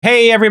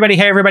Hey, everybody.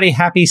 Hey, everybody.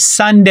 Happy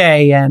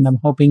Sunday. And I'm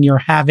hoping you're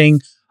having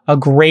a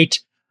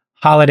great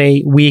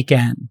holiday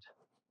weekend.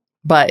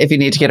 But if you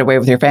need to get away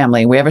with your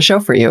family, we have a show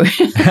for you.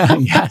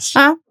 Yes.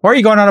 Or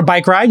you're going on a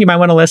bike ride. You might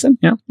want to listen.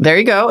 Yeah. There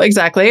you go.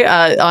 Exactly.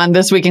 On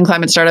This Week in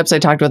Climate Startups, I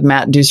talked with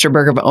Matt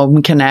Duesterberg of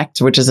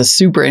OhmConnect, which is a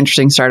super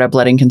interesting startup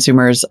letting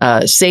consumers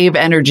save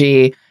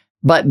energy,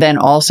 but then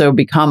also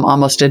become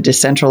almost a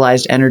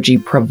decentralized energy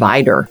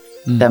provider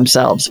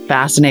themselves.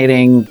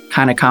 Fascinating,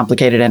 kind of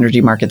complicated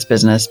energy markets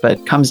business,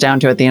 but comes down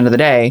to, at the end of the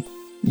day,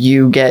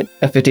 you get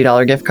a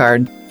 $50 gift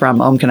card from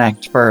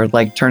OhmConnect for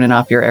like turning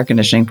off your air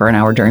conditioning for an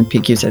hour during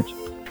peak usage.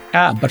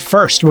 But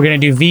first, we're going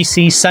to do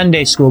VC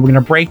Sunday School. We're going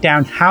to break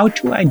down how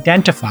to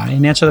identify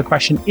and answer the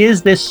question,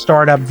 is this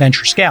startup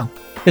venture scale?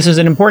 This is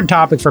an important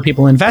topic for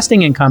people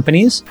investing in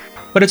companies,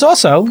 but it's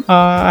also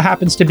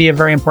happens to be a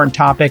very important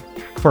topic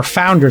for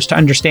founders to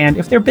understand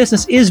if their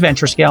business is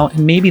venture scale,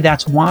 and maybe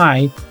that's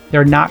why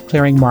they're not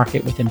clearing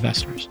market with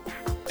investors.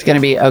 It's going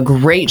to be a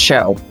great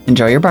show.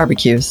 Enjoy your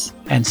barbecues.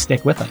 And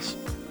stick with us.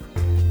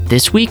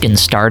 This Week in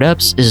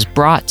Startups is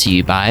brought to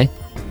you by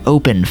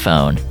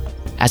OpenPhone.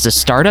 As a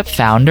startup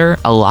founder,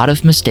 a lot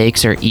of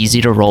mistakes are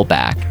easy to roll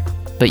back,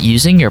 but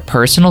using your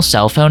personal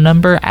cell phone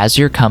number as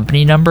your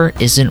company number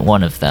isn't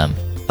one of them.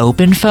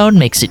 OpenPhone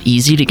makes it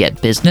easy to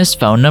get business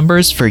phone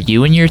numbers for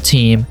you and your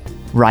team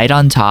right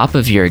on top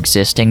of your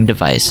existing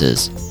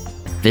devices.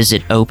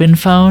 Visit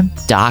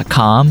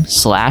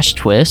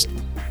openphone.com/twist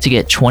to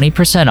get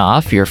 20%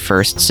 off your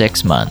first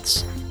 6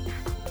 months.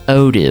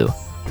 Odoo.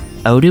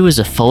 Odoo is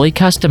a fully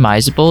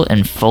customizable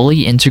and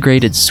fully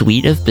integrated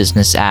suite of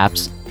business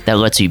apps that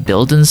lets you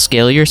build and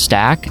scale your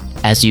stack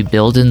as you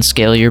build and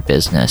scale your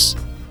business.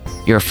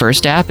 Your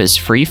first app is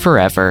free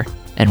forever,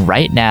 and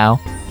right now,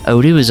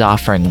 Odoo is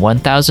offering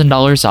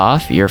 $1,000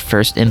 off your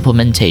first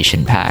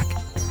implementation pack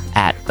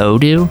at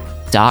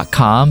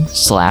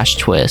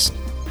odoo.com/twist.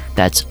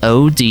 That's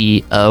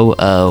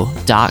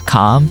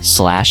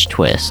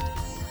odoo.com/twist.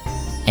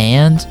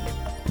 And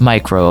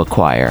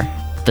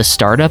MicroAcquire, the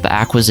startup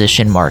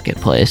acquisition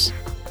marketplace.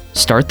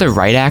 Start the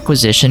right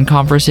acquisition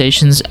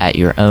conversations at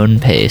your own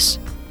pace.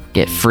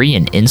 Get free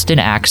and instant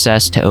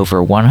access to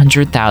over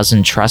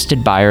 100,000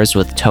 trusted buyers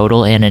with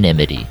total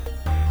anonymity.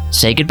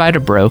 Say goodbye to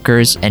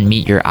brokers and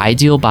meet your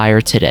ideal buyer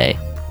today.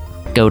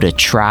 Go to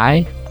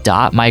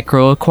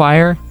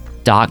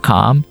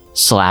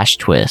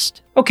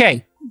try.microacquire.com/twist.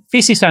 Okay,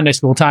 VC Sunday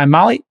School time.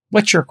 Molly,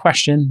 what's your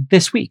question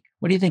this week?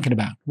 What are you thinking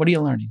about? What are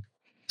you learning?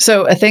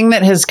 So a thing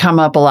that has come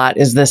up a lot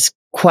is this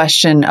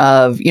question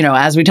of,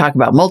 as we talk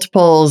about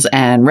multiples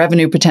and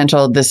revenue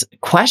potential, this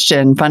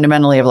question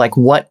fundamentally of like,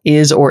 what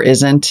is or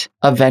isn't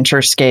a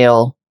venture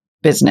scale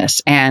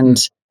business?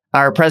 And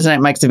our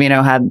president, Mike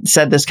Savino, had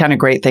said this kind of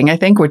great thing, I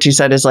think, which he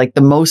said is like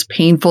the most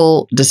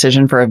painful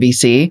decision for a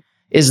VC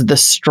is the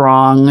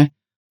strong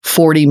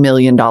 $40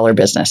 million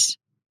business.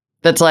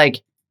 That's like,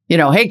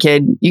 hey,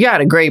 kid, you got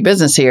a great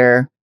business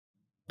here,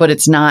 but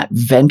it's not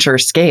venture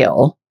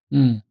scale.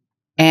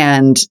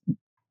 And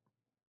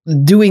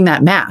doing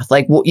that math,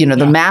 like,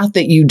 the math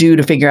that you do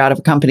to figure out if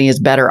a company is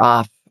better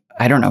off,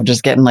 I don't know,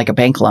 just getting like a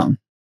bank loan.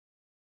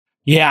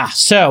 Yeah.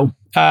 So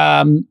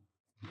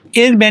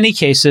in many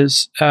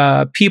cases,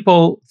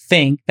 people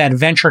think that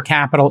venture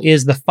capital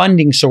is the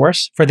funding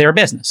source for their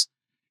business.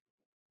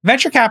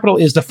 Venture capital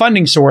is the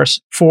funding source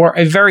for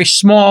a very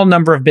small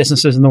number of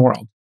businesses in the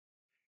world.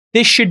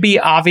 This should be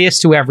obvious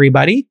to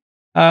everybody,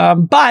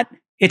 but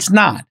it's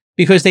not,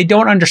 because they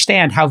don't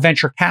understand how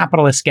venture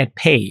capitalists get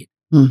paid.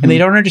 And they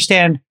don't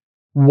understand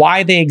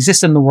why they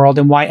exist in the world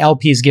and why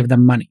LPs give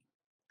them money.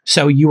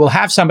 So you will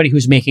have somebody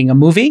who's making a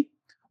movie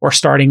or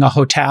starting a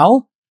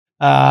hotel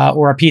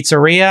or a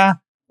pizzeria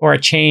or a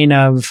chain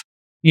of,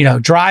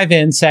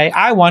 drive-ins say,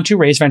 I want to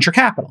raise venture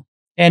capital.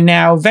 And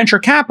now venture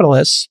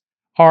capitalists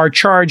are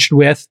charged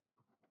with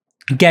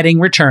getting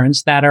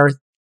returns that are,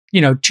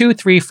 2,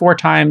 3, 4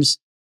 times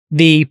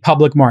the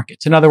public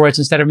markets. In other words,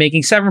 instead of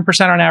making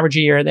 7% on average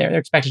a year, they're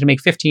expected to make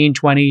 15,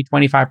 20,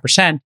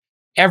 25%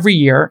 every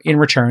year in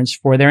returns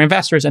for their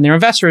investors. And their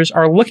investors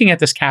are looking at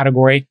this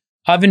category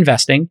of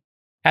investing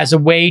as a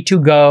way to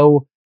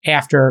go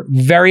after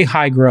very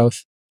high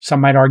growth,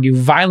 some might argue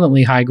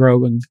violently high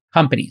growing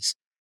companies.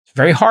 It's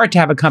very hard to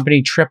have a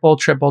company triple,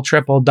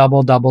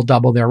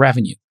 double their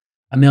revenue.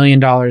 $1 million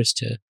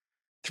to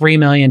 $3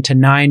 million to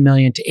 $9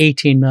 million to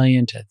 $18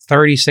 million to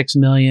 $36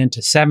 million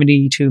to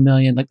 $72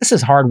 million. Like, this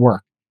is hard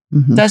work.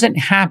 It doesn't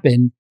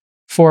happen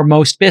for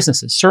most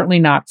businesses, certainly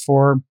not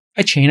for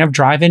a chain of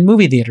drive-in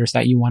movie theaters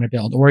that you want to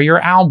build, or your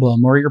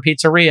album, or your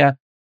pizzeria,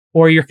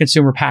 or your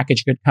consumer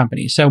packaged good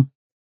company. So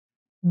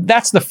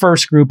that's the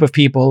first group of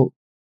people.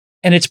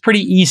 And it's pretty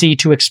easy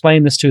to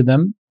explain this to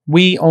them.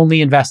 We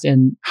only invest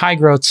in high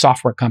growth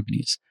software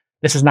companies.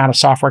 This is not a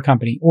software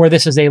company, or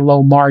this is a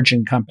low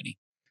margin company.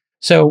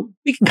 So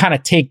we can kind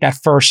of take that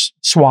first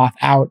swath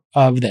out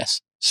of this.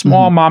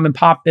 Small mom and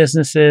pop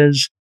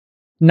businesses,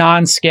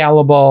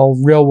 non-scalable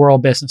real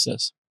world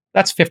businesses.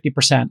 That's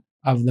 50%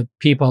 of the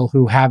people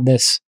who have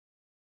this,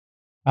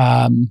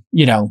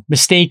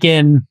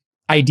 mistaken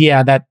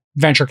idea that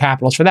venture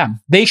capitalists for them.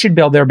 They should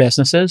build their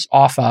businesses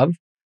off of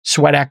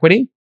sweat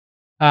equity,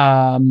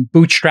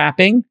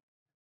 bootstrapping,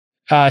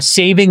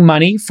 saving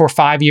money for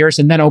 5 years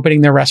and then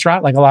opening their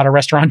restaurant. Like a lot of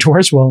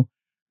restaurateurs will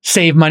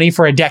save money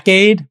for a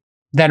decade,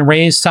 then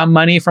raise some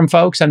money from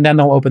folks, and then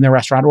they'll open their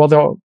restaurant. Well,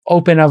 they'll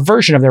open a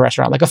version of their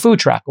restaurant, like a food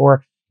truck,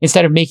 or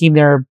instead of making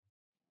their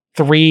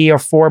 3 or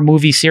 4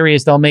 movie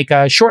series, they'll make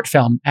a short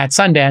film at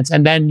Sundance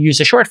and then use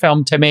a short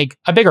film to make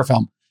a bigger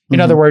film. In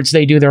other words,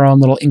 they do their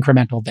own little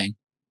incremental thing.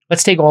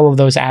 Let's take all of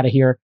those out of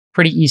here.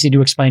 Pretty easy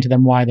to explain to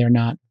them why they're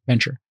not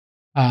venture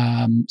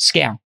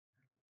scale.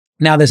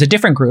 Now, there's a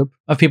different group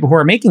of people who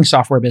are making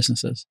software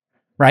businesses,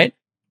 right?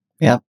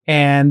 Yeah.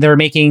 And they're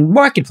making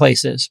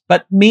marketplaces,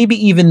 but maybe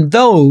even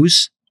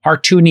those are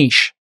too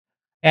niche.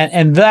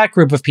 And that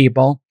group of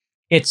people,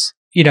 it's,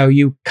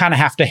 you kind of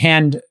have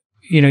to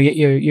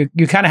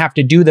you kind of have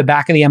to do the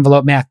back of the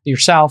envelope math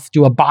yourself,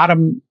 do a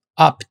bottom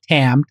up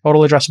TAM,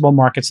 total addressable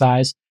market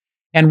size,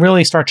 and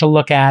really start to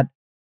look at,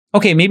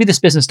 okay, maybe this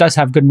business does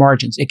have good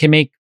margins. It can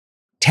make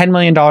 $10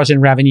 million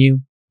in revenue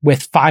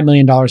with $5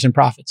 million in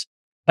profits,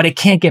 but it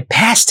can't get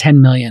past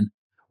 10 million,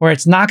 or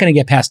it's not going to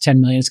get past 10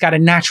 million. It's got a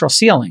natural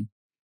ceiling.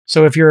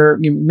 So if you're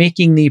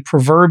making the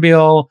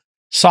proverbial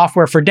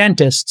software for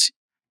dentists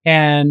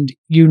and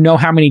you know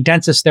how many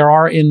dentists there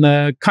are in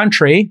the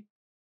country,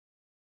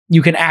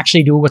 you can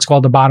actually do what's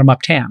called a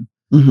bottom-up TAM.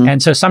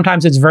 And so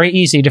sometimes it's very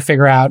easy to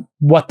figure out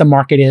what the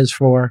market is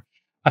for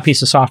a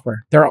piece of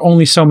software. There are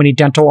only so many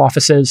dental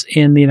offices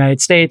in the United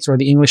States or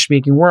the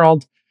English-speaking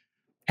world,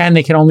 and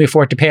they can only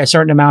afford to pay a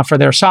certain amount for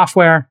their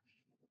software.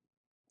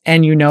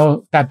 And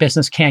that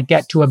business can't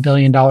get to $1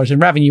 billion in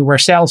revenue where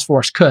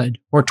Salesforce could,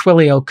 or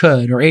Twilio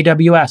could, or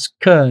AWS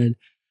could,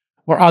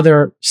 or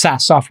other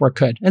SaaS software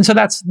could. And so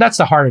that's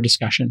the harder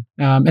discussion.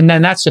 And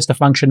then that's just a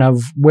function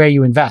of where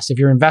you invest. If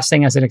you're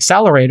investing as an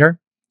accelerator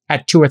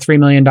at $2 or $3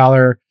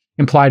 million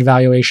implied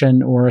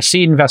valuation, or a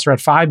seed investor at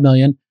 $5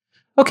 million,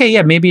 okay,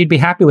 yeah, maybe you'd be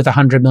happy with a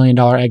 $100 million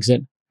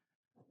exit.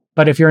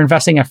 But if you're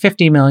investing at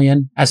 $50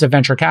 million as a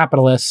venture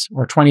capitalist,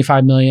 or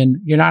 $25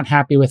 million, you're not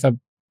happy with a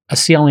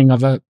ceiling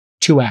of a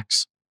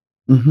 2x.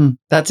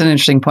 That's an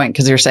interesting point,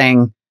 because you're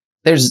saying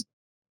there's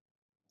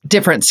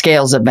different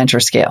scales of venture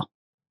scale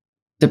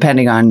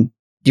depending on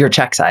your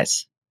check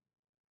size.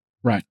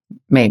 Right.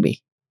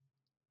 Maybe.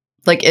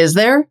 Like, is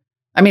there?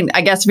 I mean,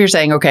 I guess if you're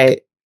saying, okay.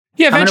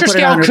 Yeah, venture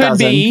scale could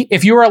be,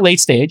 if you're a late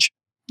stage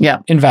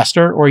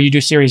investor, or you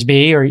do Series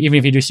B, or even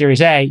if you do Series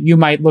A, you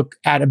might look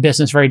at a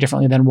business very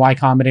differently than Y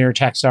Combinator,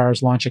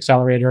 Techstars, Launch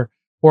Accelerator,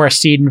 or a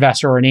seed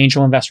investor, or an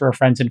angel investor, or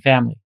friends and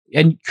family.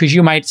 And because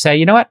you might say,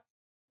 you know what?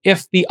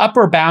 If the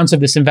upper bounds of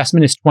this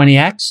investment is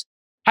 20x,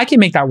 I can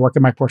make that work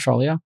in my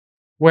portfolio.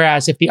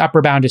 Whereas if the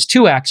upper bound is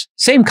 2x,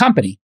 same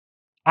company.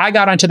 I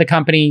got onto the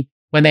company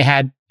when they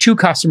had 2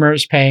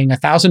 customers paying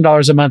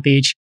 $1,000 a month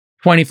each,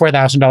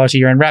 $24,000 a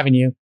year in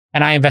revenue,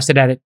 and I invested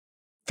at a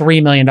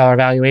 $3 million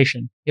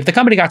valuation. If the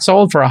company got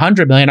sold for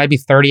 $100 million, I'd be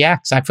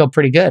 30x. I feel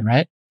pretty good,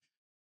 right?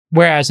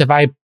 Whereas if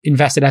I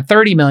invested at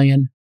 30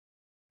 million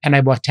and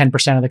I bought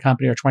 10% of the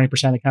company or 20%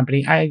 of the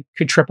company, I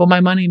could triple my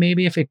money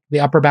maybe if the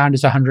upper bound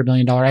is $100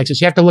 million exit.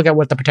 So you have to look at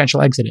what the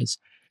potential exit is.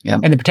 Yeah.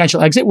 And the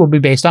potential exit will be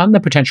based on the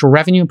potential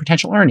revenue and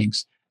potential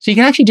earnings. So you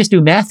can actually just do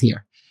math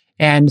here.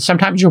 And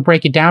sometimes you'll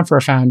break it down for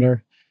a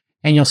founder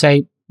and you'll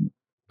say,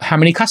 how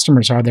many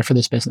customers are there for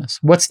this business?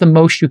 What's the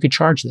most you could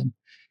charge them?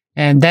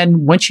 And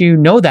then once you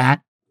know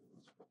that,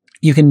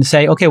 you can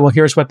say, okay, well,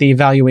 here's what the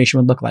valuation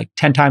would look like.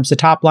 10 times the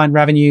top line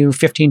revenue,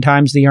 15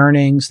 times the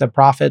earnings, the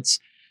profits,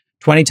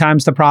 20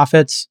 times the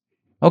profits.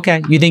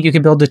 Okay, you think you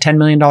can build a $10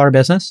 million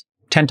business?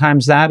 10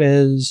 times that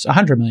is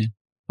 100 million.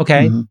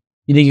 Okay,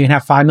 you think you can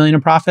have 5 million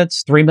in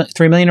profits? 3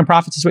 million in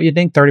profits is what you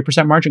think?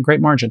 30% margin,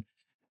 great margin.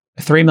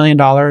 $3 million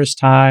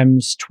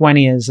times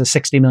 20 is a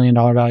 $60 million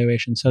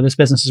valuation. So this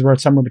business is worth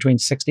somewhere between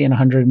 60 and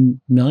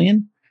 100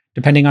 million,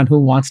 depending on who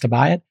wants to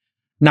buy it.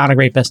 Not a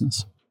great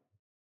business.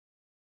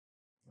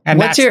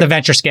 And that's the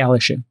venture scale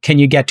issue. Can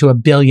you get to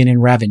 $1 billion in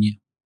revenue?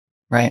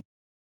 Right.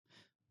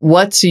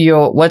 What's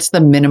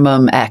the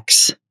minimum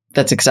X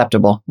that's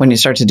acceptable when you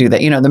start to do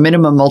that? The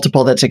minimum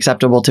multiple that's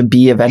acceptable to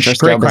be a venture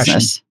scale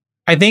business.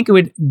 I think it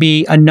would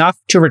be enough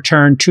to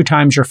return 2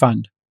 times your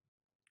fund.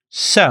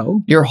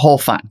 So your whole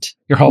fund,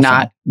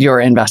 not your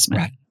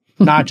investment. Right.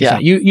 Not just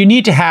that. You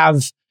need to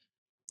have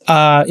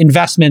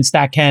investments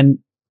that can,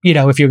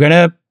 if you're going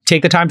to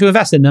take the time to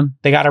invest in them,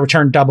 they got to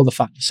return double the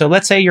fund. So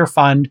let's say your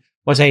fund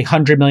was a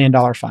 $100 million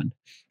fund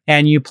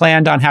and you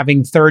planned on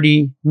having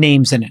 30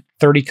 names in it,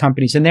 30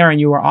 companies in there,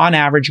 and you were on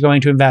average going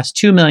to invest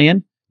 2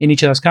 million in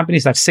each of those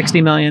companies. That's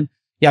 60 million.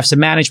 You have some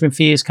management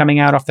fees coming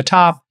out off the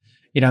top.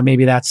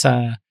 Maybe that's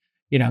 10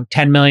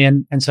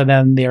 million. And so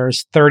then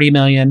there's 30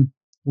 million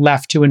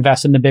left to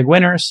invest in the big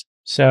winners.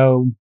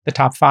 So the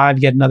top 5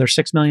 get another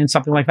 6 million,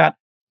 something like that.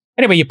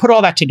 Anyway, you put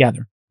all that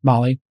together,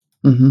 Molly,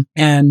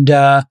 and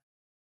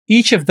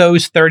each of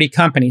those 30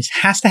 companies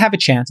has to have a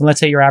chance. And let's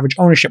say your average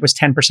ownership was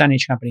 10%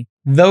 each company.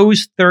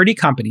 Those 30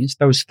 companies,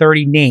 those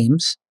 30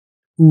 names,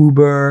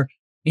 Uber,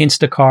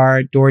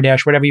 Instacart,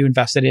 DoorDash, whatever you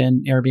invested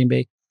in,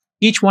 Airbnb,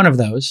 each one of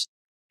those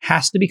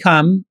has to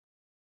become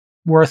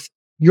worth,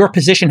 your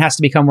position has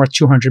to become worth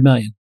 200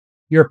 million.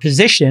 Your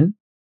position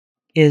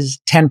is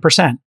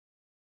 10%.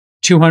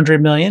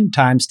 200 million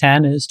times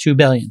 10 is 2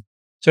 billion.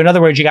 So in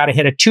other words, you got to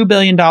hit a $2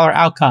 billion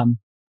outcome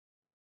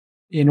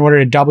in order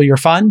to double your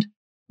fund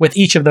with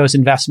each of those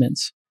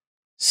investments.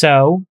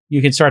 So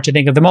you can start to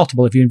think of the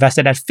multiple. If you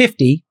invested at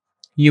 50,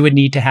 you would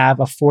need to have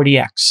a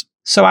 40x.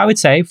 So I would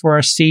say for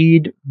a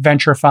seed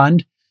venture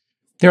fund,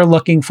 they're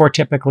looking for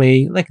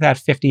typically like that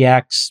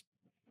 50x,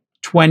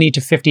 20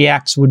 to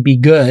 50x would be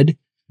good.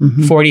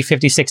 40,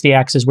 50,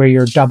 60x is where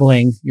you're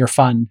doubling your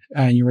fund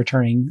and you're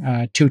returning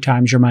 2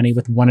 times your money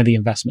with one of the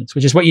investments,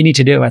 which is what you need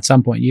to do at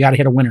some point. You got to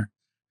hit a winner,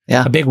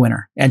 a big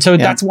winner. And so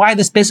that's why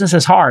this business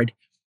is hard.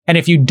 And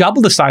if you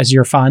double the size of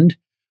your fund,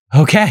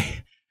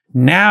 okay,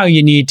 now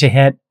you need to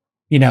hit,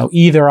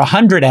 either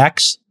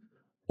 100x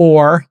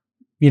or,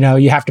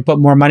 you have to put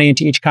more money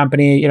into each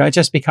company. It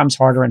just becomes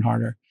harder and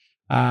harder.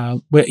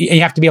 You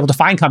have to be able to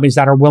find companies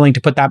that are willing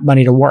to put that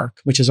money to work,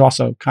 which is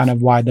also kind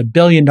of why the $1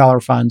 billion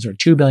funds or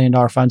 $2 billion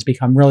funds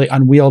become really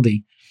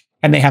unwieldy.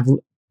 And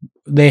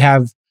they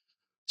have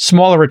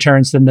smaller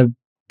returns than the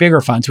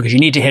bigger funds because you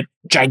need to hit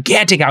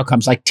gigantic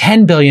outcomes like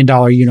 $10 billion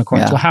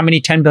unicorns. Well, how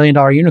many $10 billion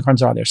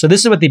unicorns are there? So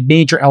this is what the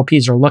major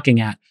LPs are looking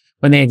at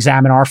when they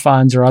examine our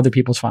funds or other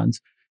people's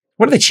funds.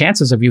 What are the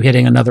chances of you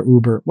hitting another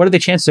Uber? What are the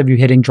chances of you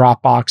hitting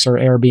Dropbox or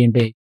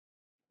Airbnb?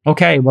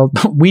 Okay, well,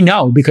 we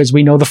know because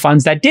we know the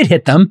funds that did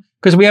hit them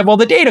because we have all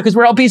the data because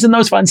we're LPs in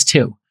those funds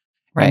too.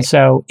 Right. And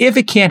so if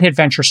it can't hit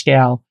venture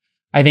scale,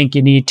 I think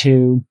you need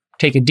to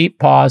take a deep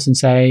pause and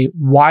say,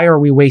 why are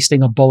we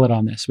wasting a bullet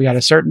on this? We got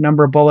a certain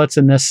number of bullets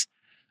in this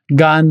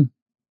gun.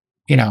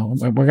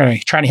 We're going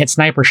to try to hit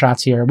sniper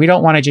shots here. We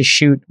don't want to just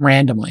shoot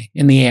randomly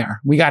in the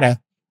air. We got to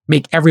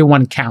make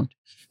everyone count.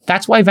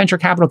 That's why venture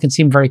capital can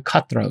seem very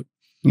cutthroat.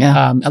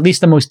 Yeah. At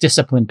least the most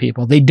disciplined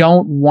people. They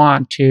don't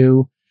want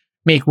to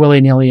make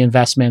willy-nilly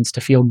investments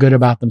to feel good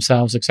about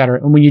themselves, et cetera.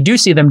 And when you do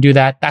see them do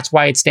that, that's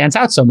why it stands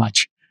out so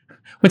much.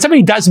 When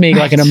somebody does make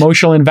like an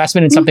emotional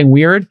investment in something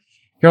weird,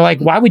 you're like,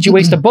 why would you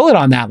waste a bullet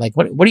on that? Like,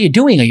 what are you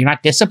doing? Are you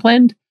not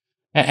disciplined?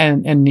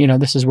 And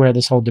this is where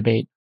this whole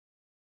debate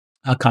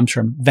comes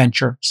from.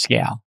 Venture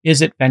scale.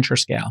 Is it venture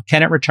scale?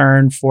 Can it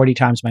return 40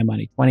 times my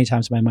money, 20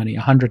 times my money,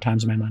 100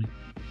 times my money?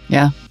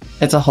 Yeah,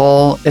 it's a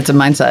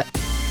mindset.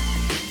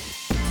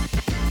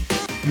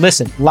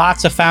 Listen,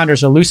 lots of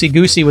founders are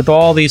loosey-goosey with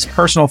all these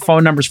personal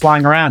phone numbers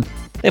flying around.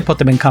 They put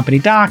them in company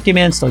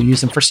documents, they'll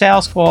use them for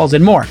sales calls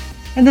and more.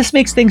 And this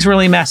makes things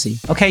really messy.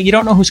 Okay, you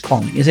don't know who's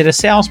calling. Is it a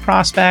sales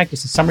prospect?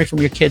 Is it somebody from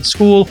your kid's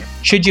school?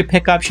 Should you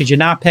pick up? Should you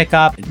not pick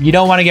up? You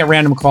don't want to get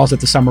random calls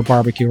at the summer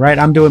barbecue, right?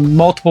 I'm doing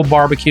multiple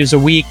barbecues a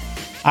week.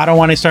 I don't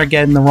want to start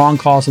getting the wrong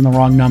calls and the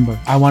wrong number.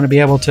 I want to be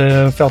able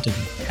to filter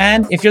them.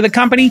 And if you're the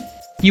company,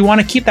 you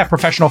want to keep that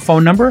professional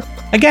phone number.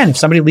 Again, if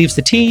somebody leaves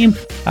the team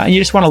and you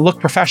just want to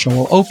look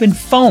professional, well,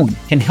 OpenPhone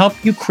can help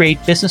you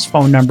create business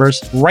phone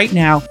numbers right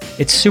now.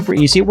 It's super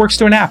easy. It works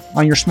through an app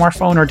on your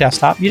smartphone or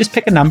desktop. You just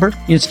pick a number,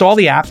 you install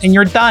the app, and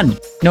you're done.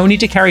 No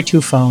need to carry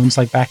 2 phones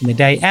like back in the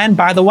day. And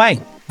by the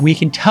way, we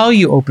can tell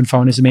you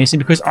OpenPhone is amazing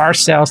because our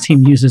sales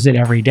team uses it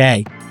every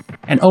day.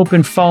 And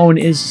OpenPhone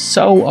is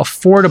so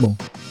affordable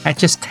at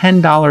just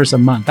 $10 a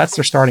month. That's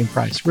their starting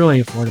price.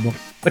 Really affordable.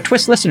 But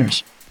Twist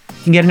listeners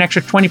can get an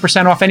extra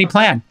 20% off any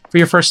plan for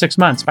your first 6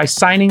 months by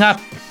signing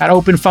up at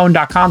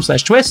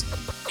openphone.com/twist.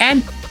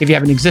 And if you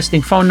have an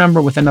existing phone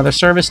number with another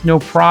service, no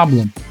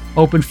problem.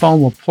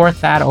 OpenPhone will port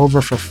that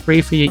over for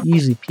free for you.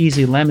 Easy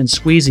peasy lemon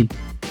squeezy.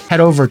 Head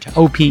over to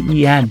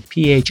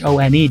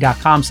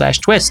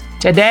openphone.com/twist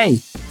today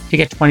to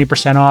get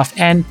 20% off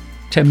and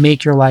to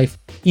make your life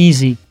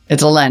easy.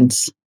 It's a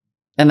lens.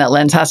 And that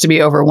lens has to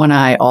be over one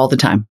eye all the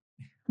time.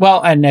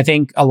 Well, and I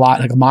think a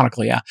lot, like a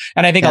monocle, yeah.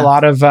 And I think a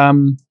lot of...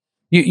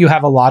 You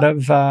have a lot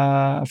of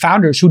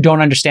founders who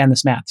don't understand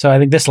this math. So I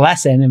think this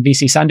lesson in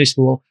VC Sunday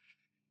School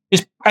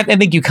is, I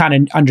think you kind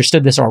of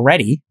understood this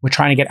already. We're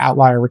trying to get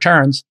outlier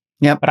returns.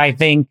 Yep. But I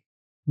think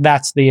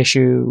that's the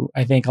issue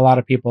I think a lot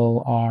of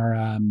people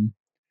are,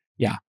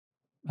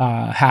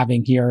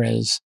 having here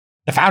is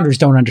the founders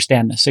don't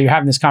understand this. So you're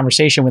having this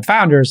conversation with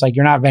founders, like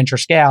you're not venture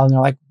scale. And they're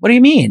like, what do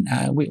you mean?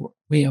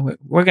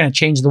 We're going to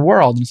change the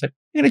world. And it's like,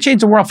 you're going to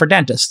change the world for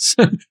dentists.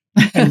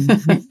 And,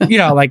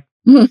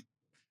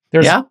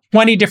 there's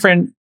 20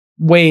 different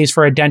ways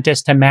for a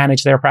dentist to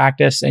manage their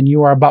practice, and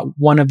you are about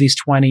one of these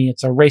 20.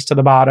 It's a race to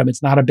the bottom.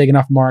 It's not a big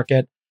enough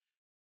market.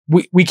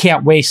 We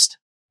can't waste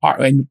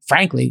and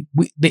frankly,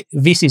 the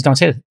VCs don't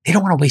say that. They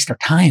don't want to waste their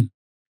time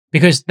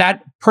because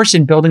that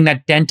person building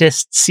that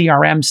dentist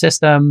CRM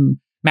system,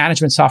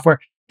 management software,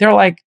 they're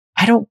like,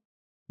 I don't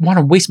want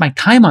to waste my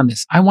time on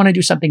this. I want to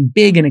do something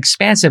big and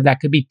expansive that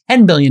could be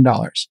 $10 billion.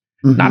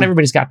 Mm-hmm. Not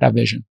everybody's got that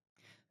vision.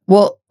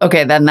 Well,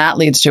 okay, then that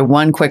leads to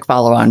one quick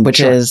follow-on, which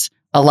is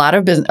a lot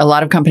of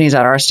companies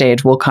at our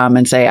stage will come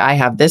and say, I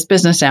have this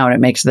business now and it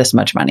makes this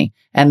much money.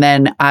 And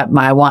then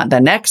I want the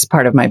next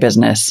part of my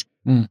business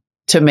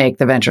to make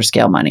the venture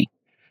scale money.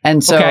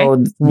 And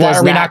so why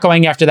are we not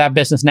going after that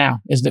business now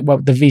is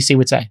what the VC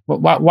would say.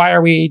 Why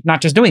are we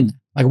not just doing that?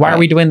 Like, why are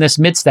we doing this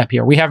mid-step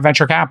here? We have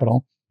venture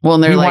capital. Well,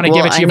 and they're we like, want to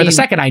give it to you for the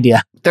second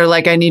idea. They're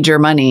like, I need your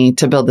money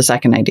to build the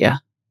second idea.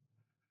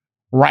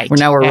 Right. Well,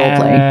 now we're role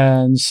playing.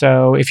 And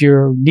so if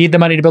you need the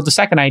money to build the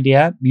second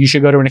idea, you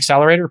should go to an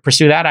accelerator,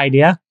 pursue that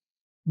idea,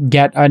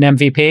 get an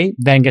MVP,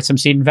 then get some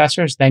seed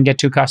investors, then get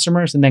 2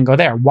 customers, and then go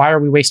there. Why are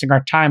we wasting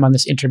our time on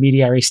this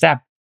intermediary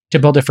step to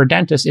build it for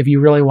dentists if you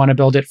really want to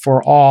build it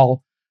for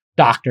all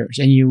doctors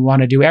and you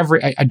want to do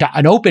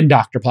an open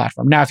doctor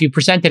platform? Now, if you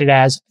presented it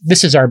as,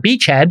 this is our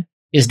beachhead,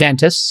 is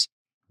dentists,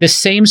 this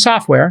same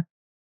software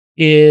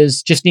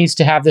just needs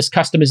to have this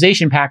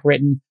customization pack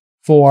written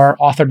for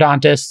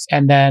orthodontists,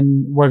 and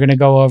then we're going to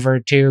go over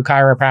to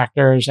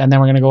chiropractors, and then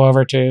we're going to go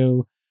over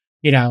to,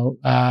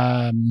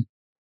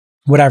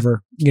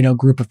 whatever,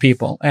 group of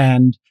people.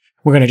 And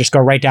we're going to just go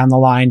right down the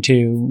line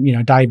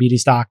to,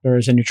 diabetes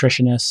doctors and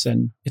nutritionists,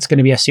 and it's going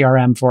to be a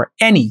CRM for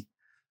any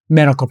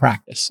medical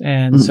practice.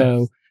 And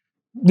so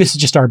this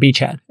is just our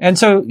beachhead. And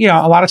so,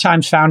 a lot of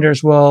times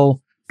founders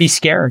will be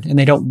scared and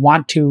they don't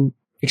want to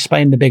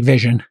explain the big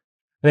vision.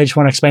 They just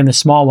want to explain the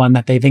small one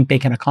that they think they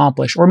can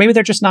accomplish, or maybe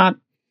they're just not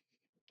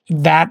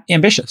that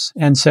ambitious.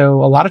 And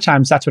so a lot of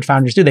times that's what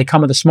founders do. They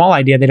come with a small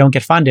idea, they don't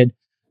get funded.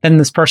 Then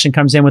this person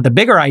comes in with a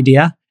bigger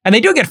idea and they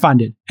do get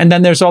funded. And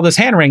then there's all this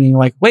hand wringing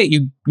like, wait,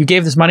 you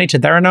gave this money to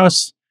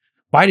Theranos?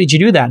 Why did you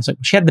do that? It's like,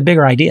 she had the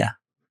bigger idea.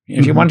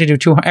 She wanted to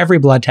do every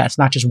blood test,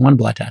 not just one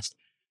blood test.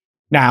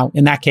 Now,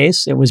 in that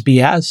case, it was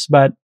BS,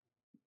 but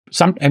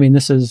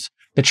this is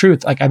the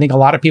truth. Like, I think a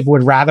lot of people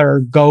would rather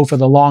go for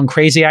the long,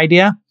 crazy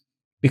idea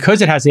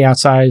because it has the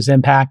outsized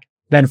impact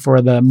than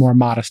for the more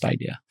modest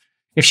idea.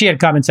 If she had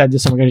come and said,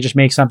 listen, we're going to just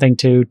make something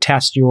to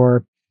test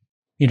your,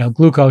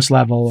 glucose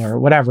level or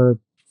whatever,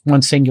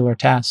 one singular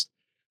test,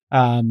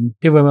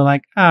 people were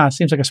like, it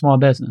seems like a small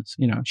business.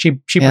 She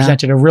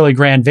presented a really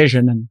grand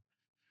vision and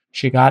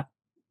she got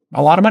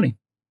a lot of money.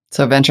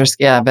 So venture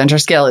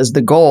scale is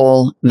the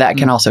goal. That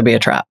can also be a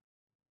trap.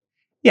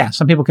 Yeah,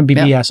 some people can be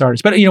BS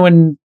artists. But,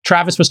 when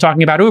Travis was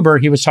talking about Uber,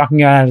 he was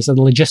talking about it as a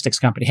logistics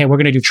company. Hey, we're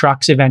going to do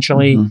trucks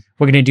eventually.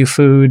 We're going to do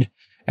food.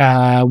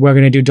 We're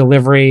going to do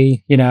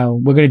delivery. We're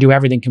going to do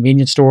everything,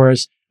 convenience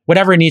stores,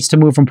 whatever it needs to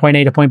move from point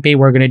A to point B,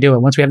 we're going to do it.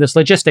 Once we have this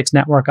logistics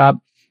network up,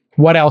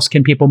 what else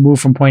can people move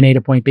from point A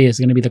to point B is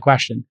going to be the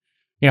question.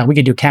 We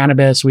could do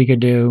cannabis. We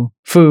could do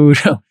food.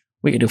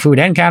 We could do food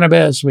and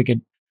cannabis. We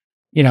could,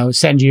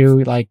 send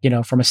you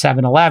from a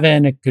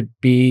 7-Eleven. It could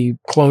be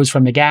clothes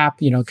from the Gap.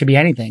 It could be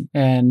anything.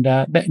 And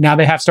now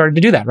they have started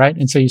to do that, right?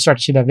 And so you start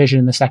to see that vision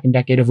in the second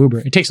decade of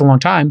Uber. It takes a long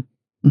time,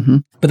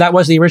 but that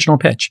was the original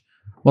pitch.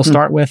 We'll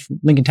start with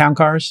Lincoln Town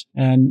Cars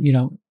and,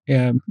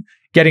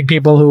 getting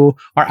people who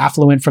are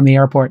affluent from the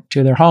airport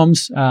to their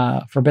homes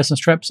for business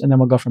trips. And then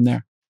we'll go from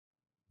there.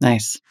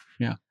 Nice.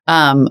 Yeah.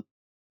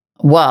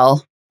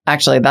 Well,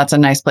 actually, that's a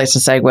nice place to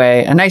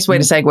segue, a nice way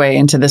to segue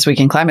into This Week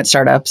in Climate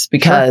Startups,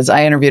 because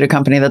I interviewed a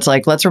company that's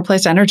like, let's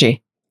replace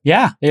energy.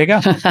 Yeah, there you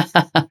go.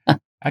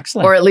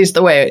 Excellent. Or at least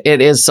the way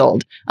it is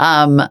sold.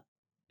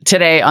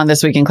 Today on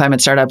This Week in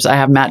Climate Startups, I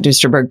have Matt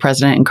Duesterberg,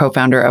 president and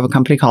co-founder of a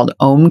company called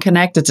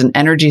OhmConnect. It's an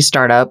energy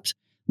startup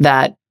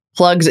that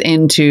plugs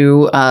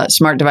into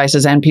smart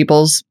devices and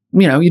people's,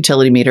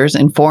 utility meters,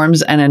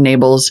 informs and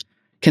enables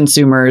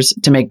consumers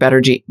to make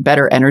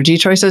better energy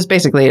choices.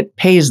 Basically, it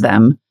pays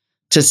them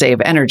to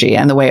save energy.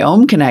 And the way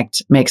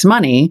OhmConnect makes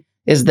money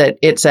is that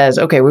it says,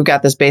 okay, we've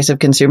got this base of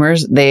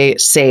consumers. They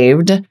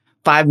saved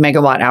 5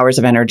 megawatt hours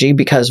of energy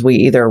because we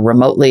either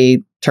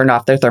remotely turned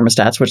off their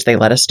thermostats, which they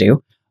let us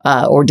do,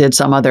 or did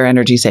some other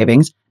energy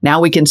savings.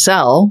 Now we can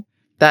sell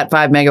that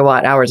 5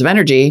 megawatt hours of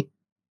energy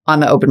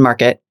on the open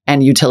market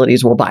and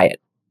utilities will buy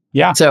it.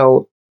 Yeah.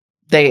 So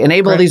they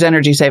enable these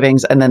energy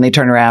savings and then they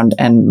turn around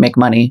and make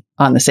money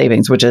on the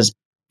savings, which is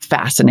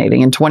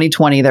fascinating. In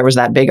 2020, there was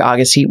that big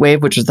August heat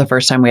wave, which was the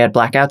first time we had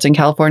blackouts in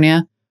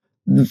California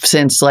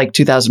since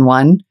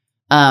 2001.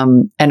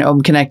 And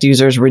OhmConnect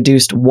users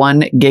reduced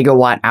 1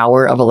 gigawatt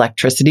hour of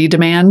electricity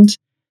demand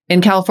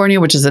in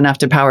California, which is enough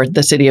to power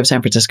the city of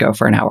San Francisco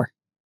for an hour.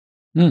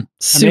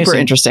 Super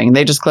interesting.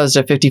 They just closed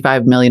a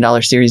 $55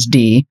 million Series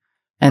D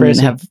and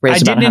have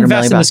raised about $100 million. I didn't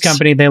invest in this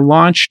company. They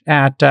launched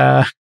at,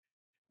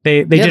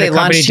 they did a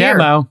company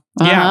demo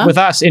with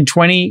us in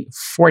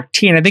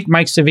 2014. I think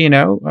Mike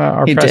Savino,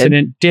 our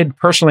president, did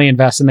personally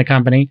invest in the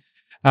company.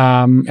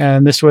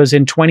 And this was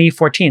in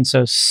 2014.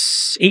 So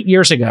 8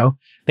 years ago,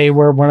 they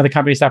were one of the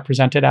companies that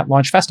presented at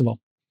Launch Festival,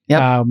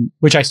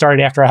 which I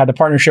started after I had the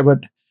partnership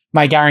with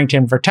Mike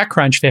Arrington for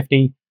TechCrunch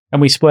 50. And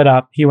we split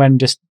up. He went and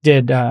just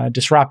did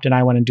Disrupt and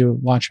I went and do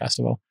Launch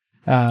Festival.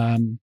 There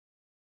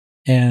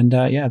you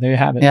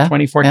have it.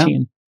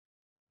 2014.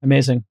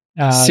 Amazing.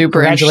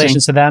 Super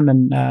congratulations to them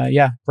and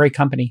great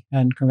company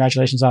and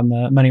congratulations on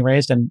the money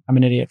raised. And I'm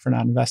an idiot for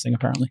not investing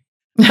apparently.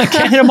 I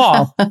can't hit them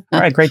all. All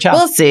right, great job.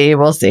 We'll see.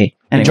 Anyway,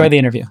 enjoy the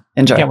interview.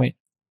 Can't wait.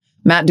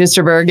 Matt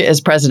Duesterberg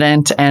is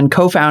president and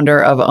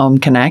co-founder of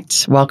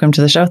OhmConnect. Welcome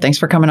to the show. Thanks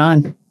for coming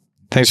on.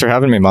 Thanks for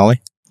having me,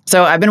 Molly.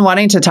 So I've been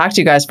wanting to talk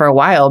to you guys for a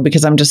while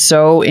because I'm just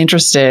so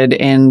interested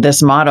in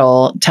this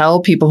model.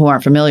 Tell people who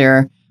aren't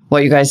familiar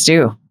what you guys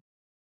do.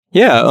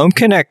 Yeah,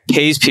 OhmConnect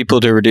pays people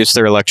to reduce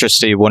their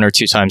electricity 1 or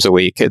 2 times a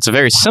week. It's a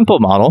very simple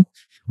model.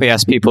 We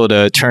ask people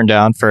to turn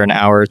down for an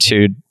hour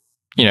to,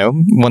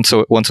 once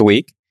a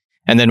week,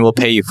 and then we'll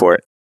pay you for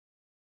it.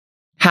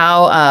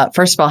 How,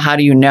 first of all, how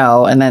do you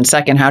know? And then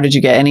second, how did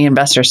you get any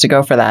investors to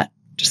go for that?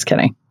 Just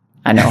kidding.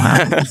 I know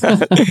how.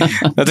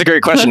 That's a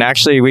great question.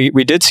 Actually,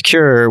 we did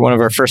secure one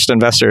of our first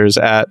investors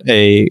at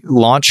a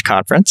launch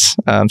conference.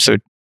 So,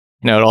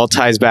 it all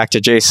ties back to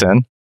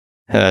Jason.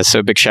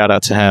 So big shout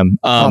out to him.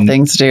 All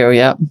things do.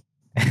 Yep.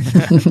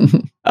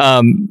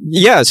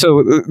 Yeah.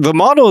 So the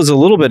model is a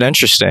little bit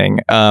interesting.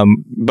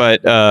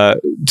 But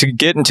to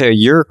get into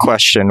your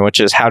question, which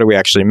is how do we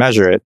actually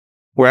measure it?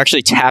 We're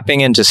actually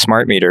tapping into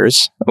smart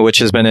meters, which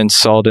has been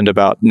installed into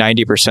about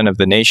 90% of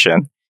the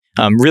nation.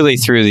 Really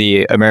through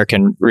the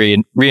American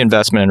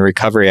Reinvestment and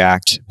Recovery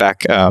Act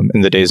back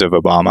in the days of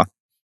Obama.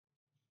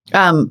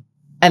 And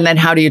then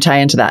how do you tie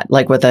into that?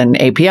 Like with an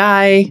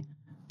API?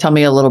 Tell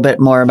me a little bit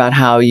more about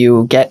how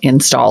you get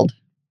installed.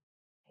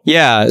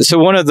 Yeah. So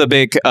one of the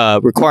big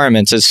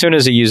requirements, as soon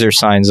as a user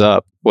signs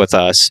up with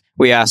us,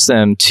 we ask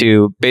them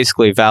to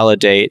basically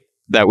validate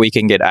that we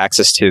can get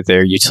access to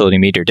their utility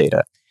meter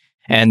data.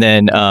 And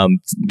then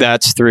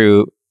that's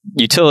through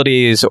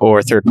utilities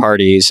or third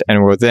parties,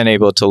 and we're then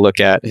able to look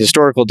at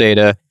historical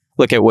data,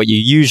 look at what you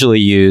usually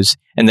use,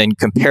 and then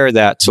compare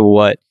that to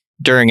what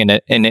during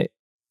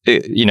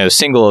a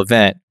single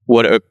event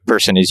what a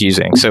person is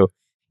using. So,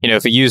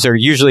 if a user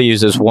usually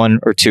uses 1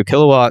 or 2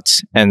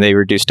 kilowatts and they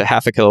reduce to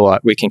half a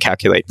kilowatt, we can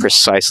calculate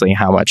precisely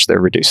how much they're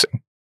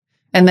reducing.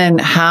 And then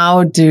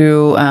how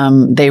do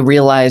they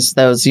realize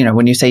those?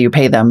 When you say you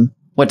pay them,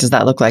 what does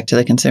that look like to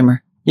the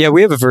consumer? Yeah,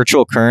 we have a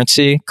virtual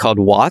currency called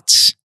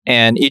watts.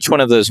 And each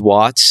one of those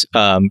watts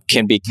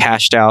can be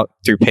cashed out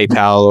through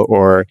PayPal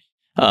or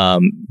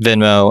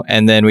Venmo.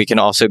 And then we can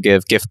also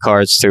give gift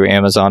cards through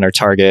Amazon or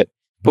Target.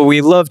 But we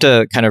love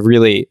to kind of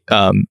really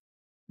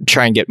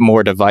try and get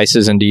more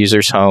devices into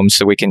users' homes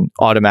so we can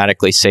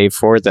automatically save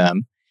for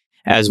them,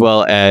 as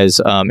well as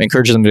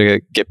encourage them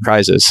to get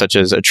prizes, such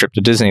as a trip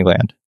to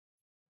Disneyland.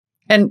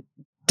 And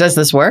does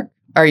this work?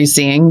 Are you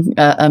seeing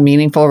a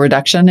meaningful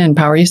reduction in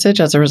power usage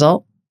as a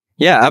result?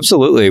 Yeah,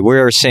 absolutely.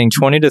 We're seeing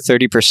 20 to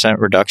 30%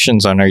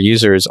 reductions on our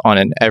users on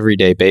an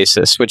everyday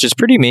basis, which is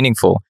pretty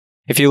meaningful.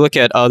 If you look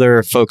at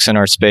other folks in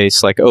our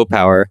space like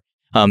OPower,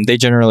 they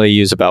generally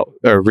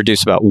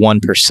reduce about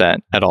 1%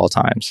 at all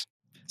times.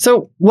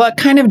 So what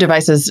kind of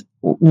devices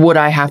would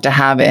I have to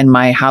have in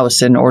my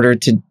house in order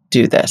to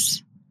do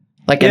this?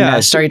 Like a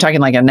Nest? Are you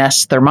talking like a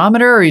Nest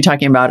thermometer? Or are you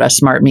talking about a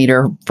smart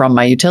meter from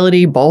my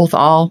utility? Both,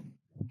 all?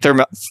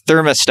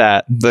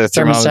 Thermostat, the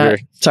thermometer.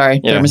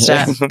 Sorry, yeah.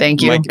 Thermostat.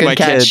 Thank you. Good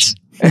catch.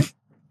 Kids.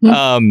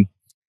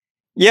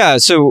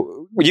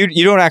 So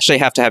you don't actually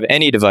have to have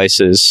any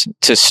devices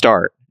to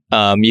start.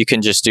 You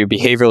can just do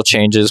behavioral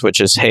changes,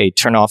 which is, hey,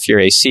 turn off your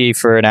AC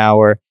for an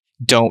hour.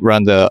 Don't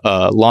run the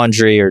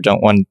laundry or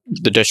don't run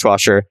the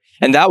dishwasher.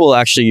 And that will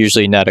actually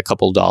usually net a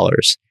couple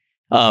dollars.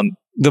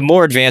 The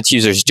more advanced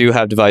users do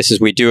have devices,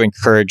 we do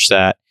encourage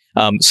that.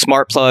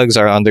 Smart plugs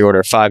are on the order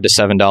of $5 to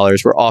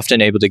 $7. We're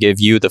often able to give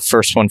you the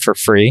first one for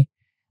free.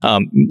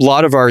 A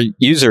lot of our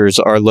users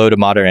are low to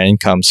moderate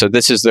income, so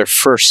this is their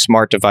first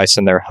smart device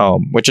in their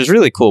home, which is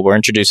really cool. We're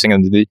introducing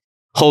them to the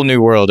whole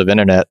new world of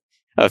Internet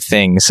of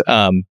Things.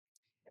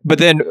 But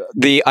then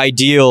the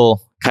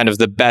ideal, kind of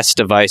the best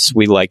device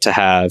we like to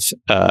have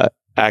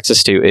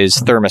access to is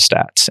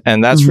thermostats.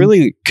 And that's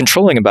really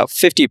controlling about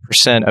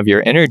 50% of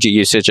your energy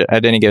usage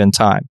at any given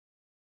time.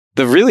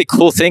 The really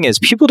cool thing is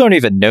people don't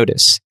even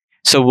notice.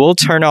 So we'll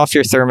turn off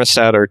your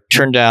thermostat or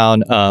turn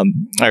down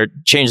or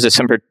change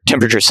the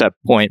temperature set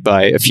point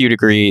by a few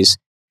degrees,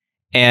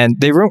 and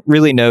they won't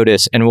really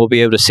notice, and we'll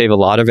be able to save a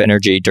lot of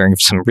energy during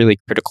some really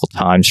critical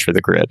times for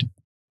the grid.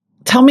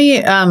 Tell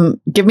me,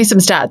 give me some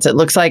stats. It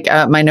looks like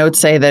my notes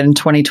say that in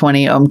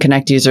 2020,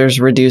 OhmConnect users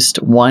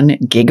reduced 1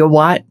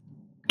 gigawatt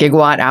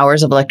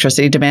hours of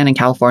electricity demand in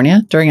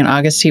California during an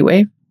August heat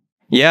wave.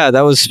 Yeah,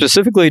 that was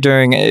specifically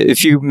during,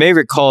 if you may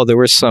recall, there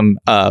were some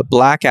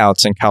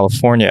blackouts in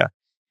California.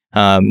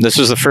 This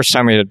was the first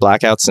time we had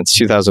blackouts since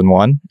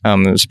 2001.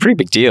 It was a pretty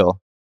big deal.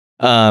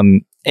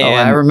 And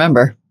I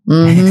remember.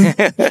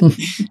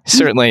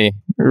 Certainly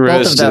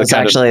both of those,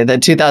 actually, the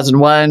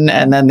 2001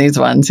 and then these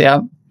ones.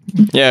 Yeah.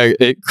 Yeah,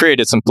 it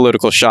created some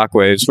political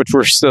shockwaves, which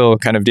we're still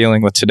kind of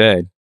dealing with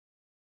today.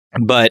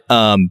 But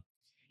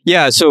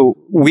so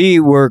we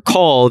were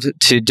called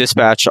to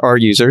dispatch our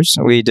users.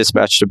 We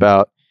dispatched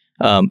about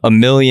 1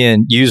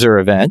 million user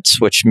events,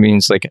 which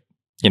means like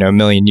 1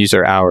 million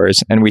user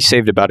hours, and we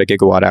saved about a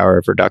gigawatt hour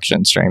of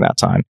reductions during that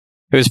time.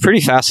 It was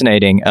pretty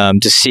fascinating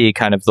to see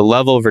kind of the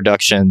level of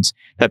reductions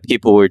that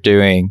people were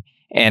doing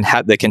and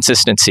had the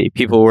consistency.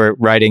 People were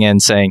writing in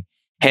saying,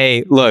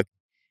 hey, look,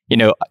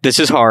 this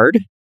is hard.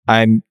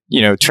 I'm,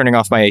 turning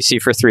off my AC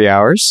for 3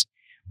 hours,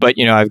 but,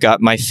 I've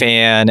got my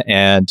fan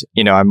and,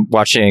 I'm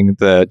watching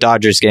the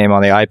Dodgers game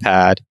on the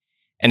iPad,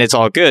 and it's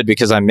all good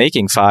because I'm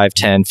making $5,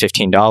 $10,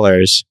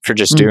 $15 for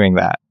just doing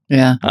that.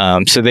 Yeah.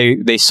 So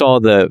they saw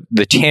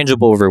the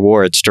tangible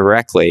rewards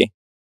directly,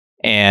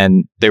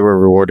 and they were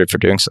rewarded for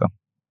doing so.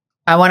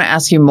 I want to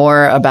ask you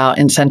more about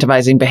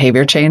incentivizing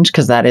behavior change,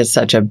 because that is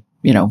such a,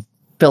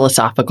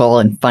 philosophical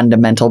and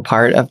fundamental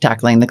part of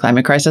tackling the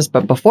climate crisis.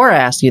 But before I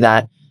ask you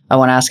that, I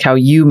want to ask how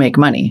you make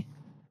money.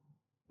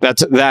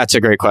 That's a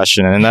great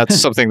question. And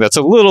that's something that's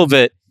a little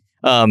bit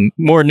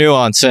more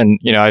nuanced. And,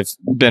 I've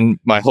been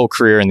my whole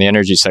career in the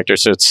energy sector,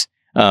 so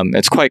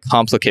it's quite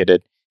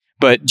complicated.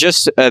 But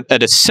just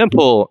at a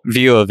simple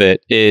view of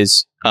it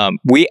is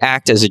we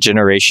act as a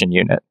generation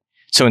unit.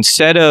 So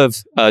instead of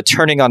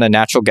turning on a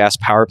natural gas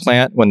power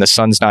plant when the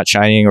sun's not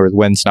shining or the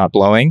wind's not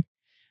blowing,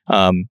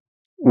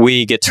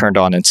 we get turned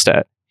on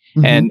instead.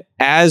 Mm-hmm. And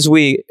as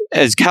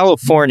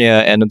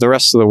California and the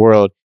rest of the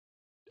world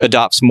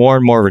adopts more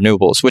and more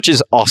renewables, which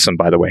is awesome,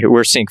 by the way,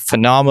 we're seeing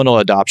phenomenal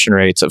adoption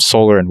rates of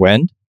solar and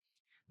wind.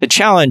 The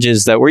challenge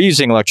is that we're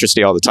using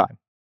electricity all the time.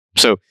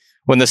 So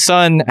when the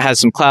sun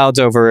has some clouds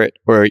over it,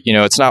 or,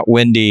 it's not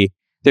windy,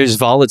 there's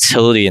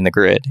volatility in the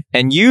grid.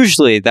 And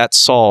usually that's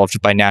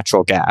solved by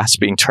natural gas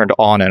being turned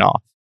on and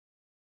off.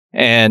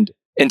 And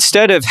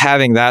instead of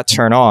having that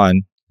turn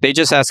on, they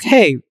just ask,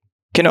 hey,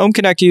 can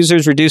OhmConnect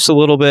users reduce a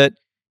little bit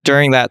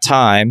during that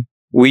time?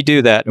 We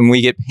do that, and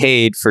we get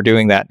paid for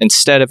doing that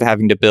instead of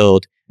having to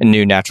build a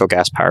new natural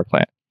gas power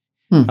plant.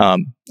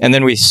 And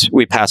then we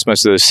pass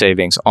most of those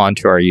savings on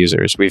to our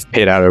users. We've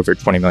paid out over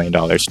 $20 million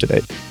to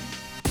date.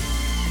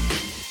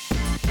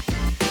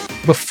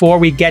 Before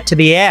we get to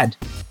the ad,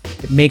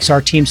 it makes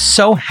our team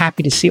so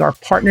happy to see our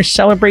partners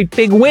celebrate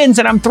big wins,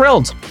 and I'm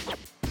thrilled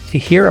to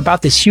hear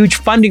about this huge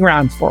funding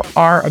round for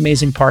our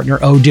amazing partner,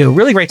 Odoo.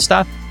 Really great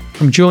stuff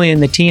from Julian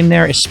and the team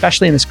there,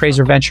 especially in this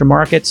crazy venture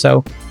market.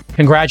 So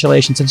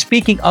congratulations. And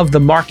speaking of the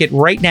market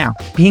right now,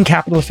 being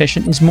capital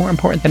efficient is more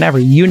important than ever.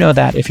 You know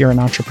that if you're an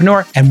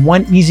entrepreneur. And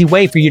one easy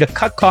way for you to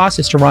cut costs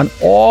is to run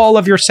all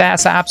of your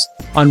SaaS apps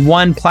on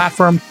one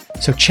platform.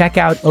 So check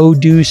out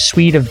Odoo's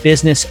suite of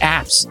business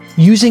apps.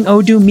 Using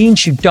Odoo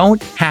means you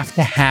don't have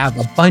to have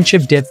a bunch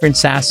of different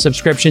SaaS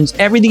subscriptions.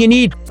 Everything you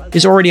need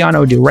is already on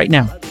Odoo right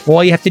now.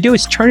 All you have to do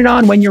is turn it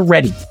on when you're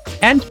ready.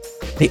 And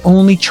they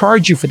only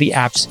charge you for the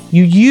apps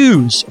you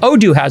use.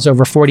 Odoo has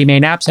over 40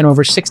 main apps and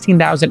over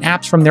 16,000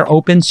 apps from their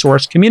open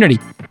source community.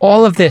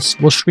 All of this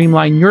will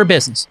streamline your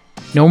business.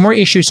 No more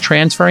issues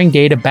transferring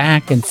data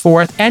back and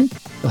forth, and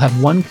you'll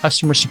have one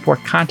customer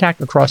support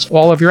contact across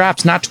all of your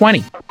apps, not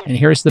 20. And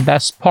here's the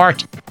best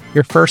part.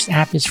 Your first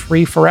app is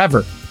free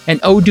forever. And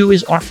Odoo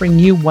is offering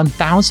you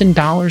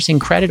 $1,000 in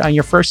credit on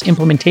your first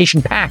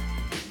implementation pack.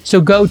 So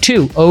go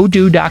to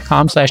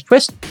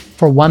odoo.com/twist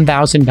for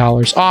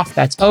 $1,000 off.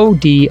 That's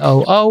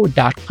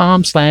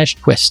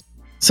odoo.com/twist.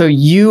 So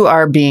you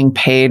are being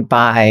paid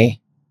by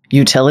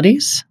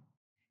utilities?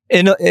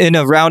 In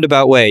a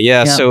roundabout way,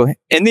 yeah. So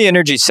in the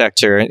energy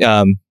sector,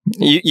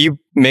 you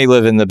may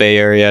live in the Bay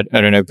Area, I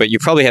don't know, but you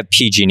probably have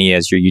PG&E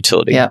as your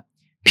utility. Yeah.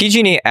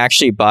 PG&E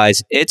actually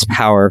buys its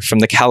power from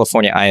the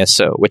California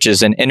ISO, which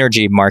is an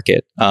energy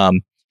market.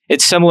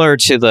 It's similar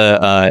to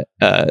the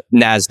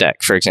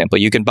NASDAQ, for example.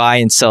 You can buy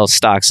and sell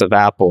stocks of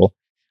Apple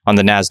on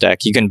the NASDAQ.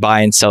 You can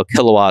buy and sell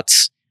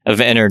kilowatts of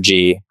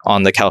energy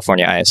on the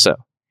California ISO.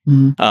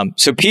 Mm-hmm.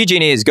 So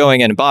PG&E is going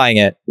in and buying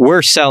it.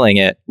 We're selling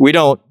it. We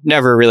don't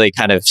never really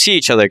kind of see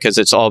each other because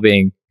it's all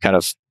being kind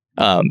of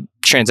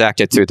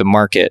transacted through the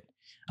market.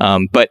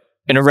 But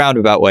in a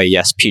roundabout way,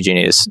 yes,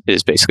 PG&E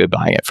is basically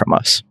buying it from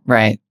us.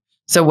 Right.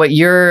 So what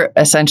you're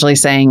essentially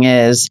saying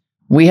is,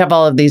 we have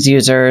all of these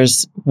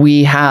users.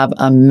 We have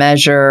a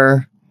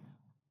measure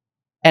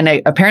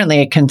and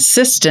apparently a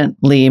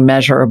consistently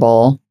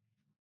measurable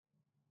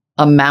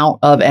amount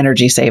of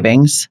energy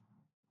savings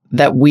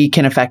that we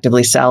can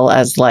effectively sell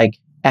as like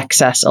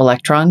excess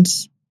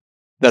electrons.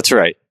 That's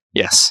right.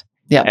 Yes.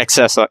 Yeah.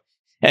 Excess.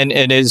 And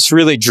it is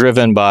really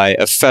driven by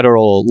a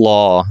federal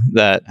law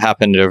that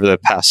happened over the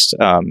past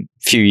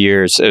few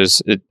years.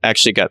 It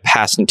actually got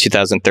passed in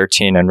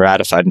 2013 and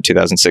ratified in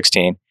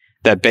 2016.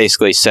 That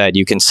basically said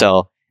you can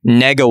sell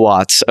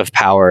negawatts of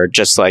power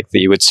just like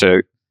you would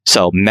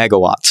sell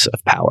megawatts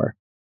of power.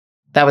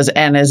 That was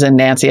N as in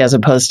Nancy as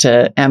opposed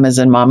to M as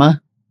in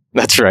mama?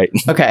 That's right.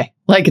 Okay.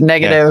 Like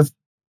negative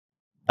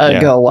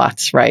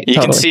gigawatts, right? You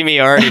can see me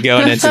already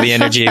going into the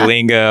energy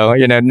lingo,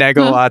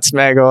 negawatts,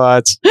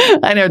 megawatts.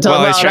 I know.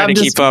 Well, I was trying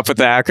to keep up with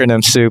the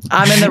acronym soup.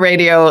 I'm in the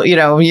radio,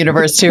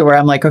 universe too, where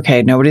I'm like,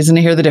 okay, nobody's going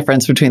to hear the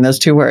difference between those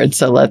two words.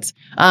 So let's,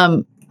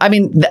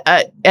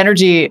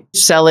 energy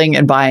selling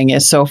and buying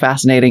is so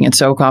fascinating and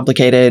so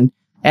complicated.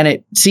 And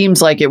it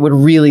seems like it would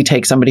really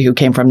take somebody who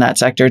came from that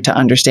sector to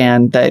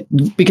understand that,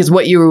 because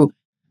what you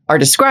are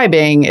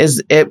describing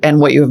and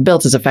what you have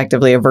built is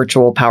effectively a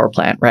virtual power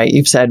plant, right?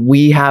 You've said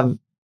we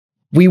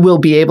will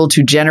be able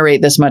to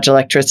generate this much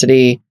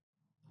electricity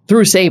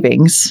through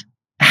savings.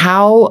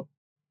 How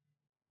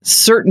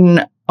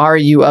certain are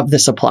you of the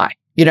supply?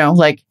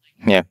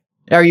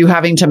 Are you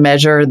having to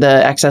measure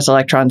the excess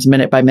electrons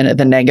minute by minute,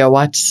 the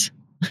negawatts?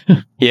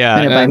 Yeah.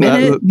 Minute by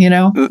minute,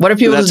 What if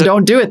people just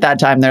don't do it that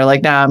time? They're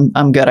like, nah,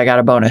 I'm good. I got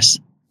a bonus.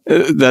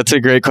 That's a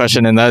great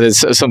question. And that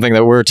is something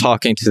that we're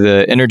talking to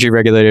the energy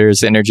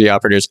regulators, the energy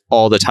operators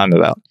all the time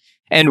about.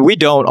 And we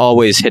don't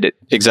always hit it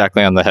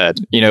exactly on the head.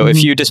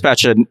 If you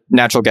dispatch a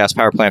natural gas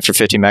power plant for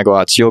 50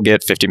 megawatts, you'll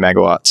get 50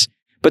 megawatts.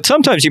 But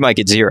sometimes you might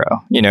get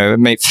zero. It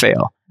may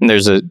fail. And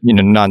there's a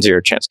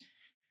non-zero chance.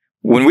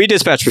 When we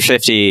dispatch for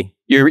 50,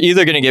 you're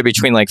either going to get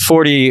between like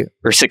 40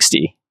 or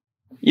 60.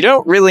 You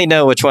don't really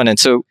know which one. And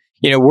so,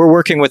 we're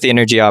working with the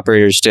energy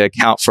operators to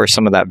account for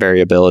some of that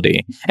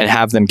variability and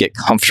have them get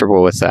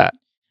comfortable with that.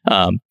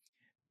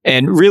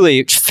 And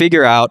really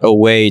figure out a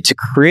way to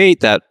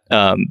create that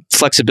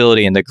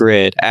flexibility in the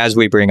grid as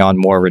we bring on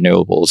more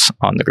renewables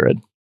on the grid.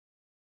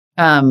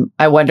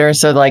 I wonder,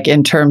 so like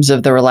in terms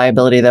of the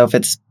reliability, though, if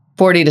it's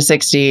 40 to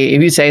 60,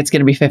 if you say it's going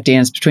to be 50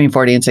 and it's between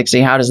 40 and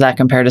 60, how does that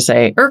compare to,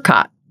 say,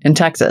 ERCOT in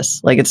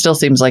Texas? Like, it still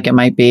seems like it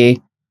might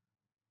be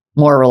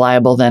more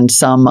reliable than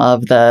some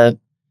of the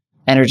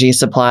energy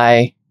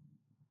supply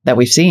that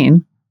we've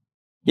seen.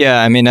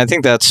 Yeah, I mean, I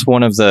think that's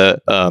one of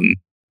the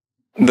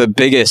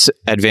biggest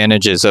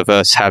advantages of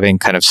us having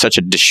kind of such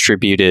a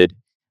distributed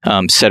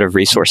set of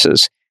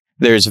resources.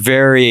 There's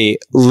very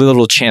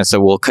little chance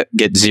that we'll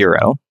get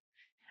zero,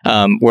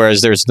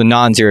 whereas there's the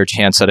non-zero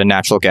chance that a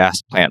natural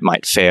gas plant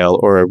might fail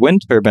or a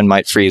wind turbine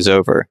might freeze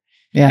over.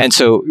 Yeah. And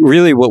so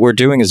really what we're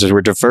doing is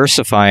we're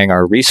diversifying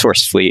our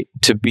resource fleet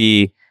to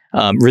be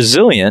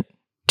resilient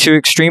to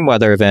extreme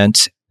weather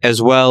events, as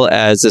well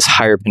as this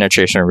higher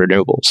penetration of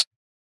renewables.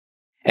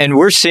 And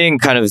we're seeing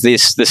kind of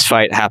this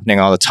fight happening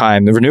all the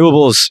time. The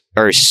renewables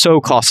are so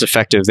cost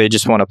effective, they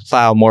just want to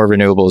plow more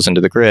renewables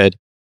into the grid.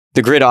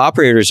 The grid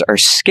operators are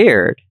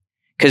scared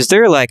because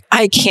they're like,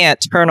 I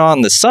can't turn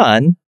on the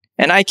sun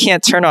and I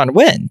can't turn on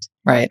wind.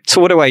 Right.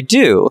 So what do I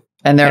do?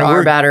 And there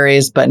are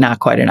batteries, but not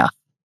quite enough.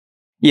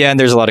 Yeah, and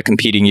there's a lot of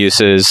competing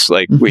uses.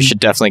 Like we should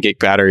definitely get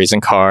batteries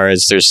in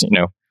cars. There's,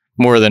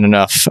 more than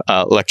enough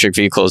electric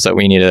vehicles that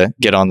we need to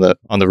get on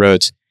the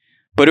roads.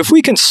 But if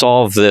we can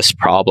solve this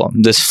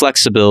problem, this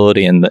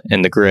flexibility in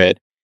the grid,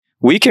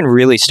 we can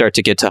really start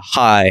to get to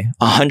high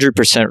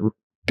 100%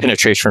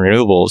 penetration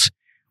renewables,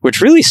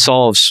 which really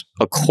solves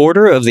a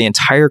quarter of the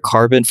entire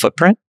carbon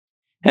footprint.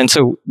 And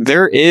so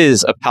there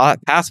is a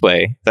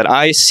pathway that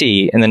I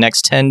see in the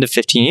next 10 to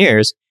 15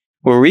 years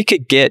where we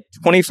could get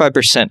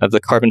 25% of the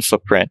carbon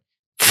footprint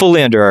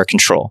fully under our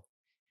control.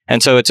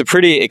 And so it's a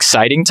pretty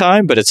exciting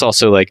time, but it's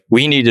also like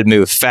we need to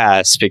move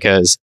fast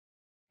because,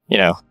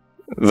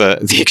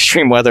 the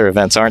extreme weather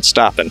events aren't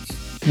stopping.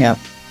 Yeah.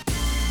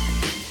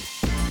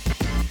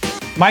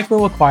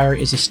 MicroAcquire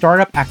is a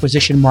startup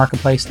acquisition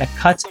marketplace that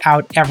cuts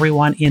out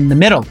everyone in the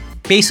middle.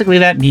 Basically,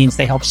 that means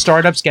they help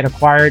startups get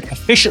acquired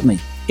efficiently.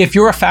 If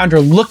you're a founder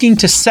looking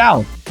to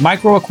sell,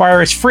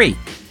 MicroAcquire is free.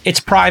 It's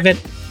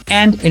private,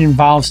 and it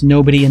involves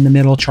nobody in the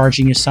middle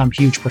charging you some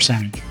huge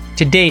percentage.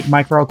 To date,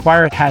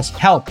 MicroAcquire has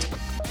helped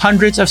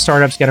hundreds of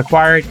startups get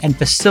acquired and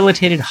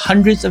facilitated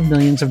hundreds of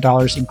millions of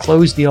dollars in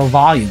closed deal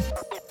volume.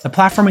 The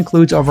platform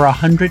includes over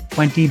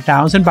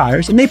 120,000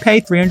 buyers, and they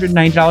pay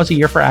 $390 a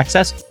year for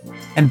access,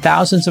 and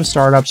thousands of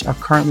startups are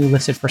currently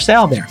listed for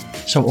sale there.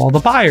 So all the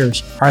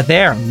buyers are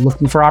there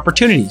looking for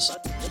opportunities.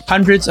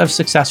 Hundreds of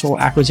successful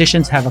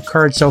acquisitions have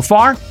occurred so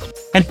far,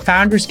 and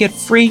founders get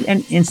free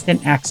and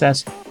instant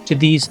access to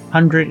these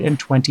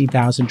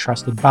 120,000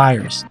 trusted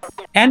buyers.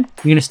 And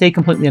you're going to stay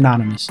completely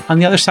anonymous. On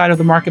the other side of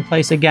the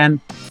marketplace, again,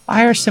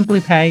 buyers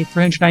simply pay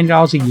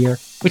 $390 a year,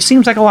 which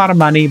seems like a lot of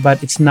money,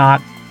 but it's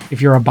not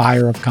if you're a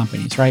buyer of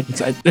companies, right?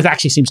 It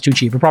actually seems too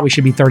cheap. It probably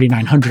should be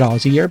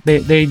 $3,900 a year.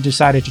 They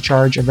decided to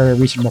charge a very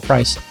reasonable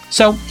price.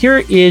 So here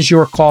is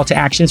your call to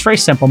action. It's very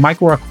simple.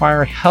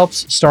 MicroAcquire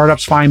helps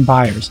startups find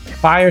buyers.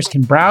 Buyers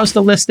can browse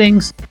the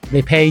listings.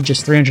 They pay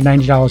just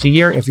 $390 a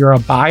year. If you're a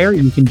buyer,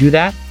 you can do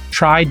that.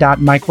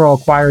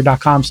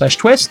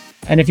 Try.microacquire.com/twist.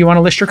 And if you want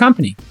to list your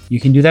company, you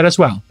can do that as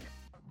well.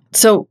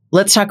 So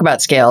let's talk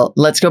about scale.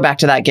 Let's go back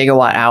to that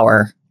gigawatt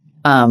hour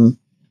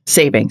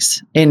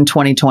savings in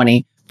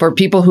 2020. For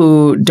people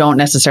who don't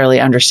necessarily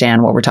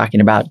understand what we're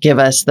talking about, give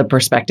us the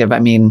perspective. I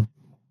mean,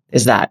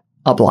 is that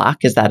a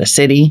block? Is that a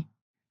city?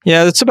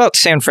 Yeah, it's about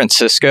San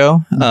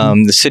Francisco,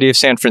 the city of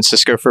San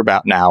Francisco for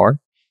about an hour.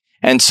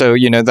 And so,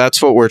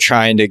 that's what we're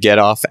trying to get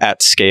off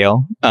at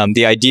scale.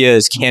 The idea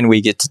is, can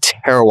we get to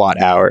terawatt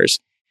hours?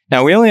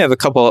 Now, we only have a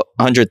couple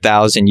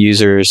 100,000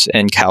 users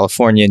in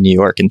California, New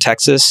York, and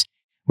Texas.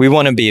 We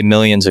want to be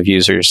millions of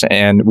users,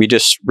 and we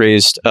just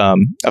raised a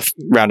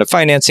round of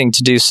financing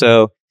to do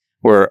so.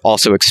 We're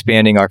also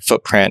expanding our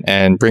footprint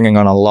and bringing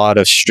on a lot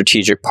of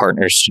strategic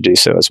partners to do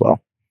so as well.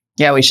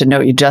 Yeah, we should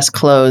note you just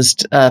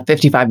closed a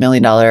 $55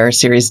 million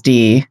Series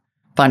D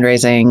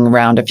fundraising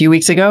round a few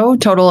weeks ago.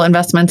 Total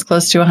investments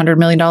close to $100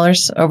 million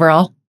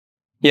overall.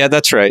 Yeah,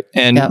 that's right.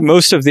 And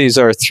most of these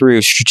are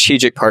through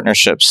strategic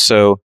partnerships.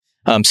 So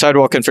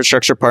Sidewalk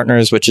Infrastructure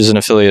Partners, which is an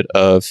affiliate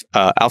of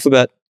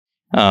Alphabet.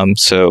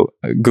 So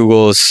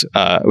Google's,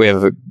 we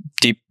have a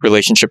deep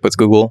relationship with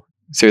Google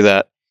through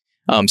that.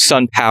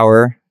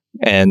 SunPower,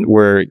 and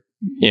we're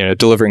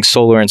delivering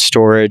solar and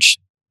storage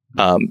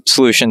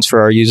solutions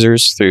for our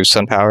users through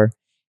SunPower.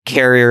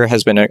 Carrier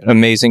has been an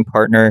amazing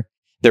partner.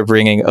 They're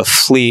bringing a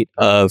fleet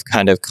of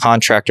kind of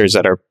contractors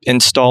that are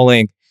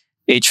installing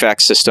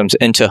HVAC systems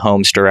into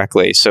homes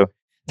directly. So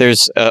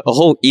there's a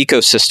whole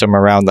ecosystem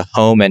around the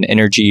home and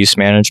energy use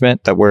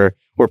management that we're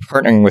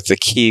partnering with the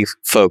key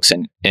folks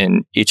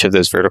in each of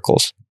those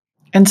verticals.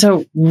 And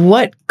so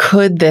what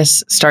could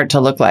this start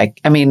to look like?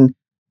 I mean,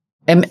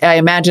 I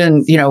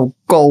imagine,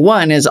 goal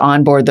one is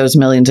onboard those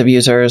millions of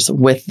users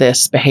with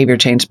this behavior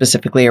change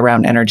specifically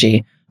around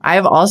energy. I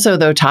have also,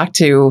 though, talked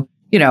to,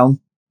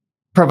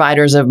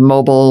 providers of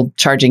mobile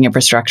charging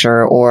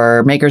infrastructure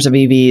or makers of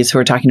EVs who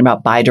are talking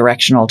about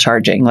bidirectional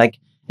charging. Like,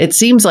 it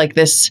seems like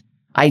this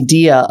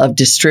idea of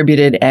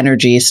distributed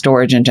energy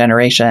storage and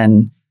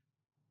generation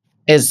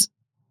is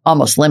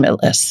almost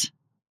limitless.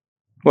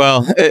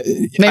 Well,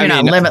 maybe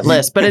not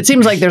limitless, but it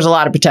seems like there's a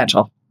lot of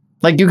potential.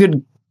 Like, you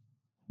could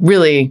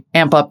really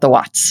amp up the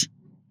watts.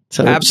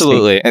 So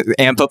absolutely.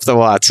 Amp up the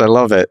watts. I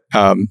love it.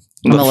 I'm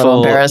a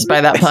little embarrassed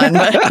by that pun.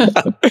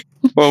 But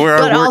well,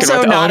 we're working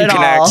with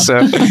OhmConnect,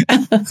 so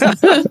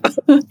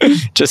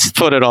just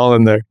put it all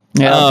in there.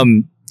 Yeah.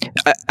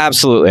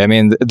 Absolutely. I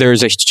mean,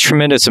 there's a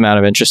tremendous amount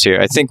of interest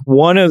here. I think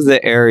one of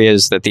the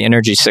areas that the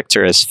energy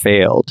sector has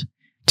failed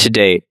to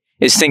date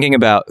is thinking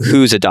about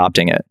who's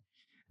adopting it.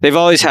 They've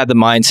always had the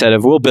mindset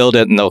of we'll build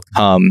it and they'll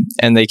come.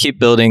 And they keep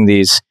building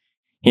these,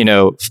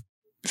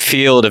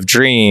 field of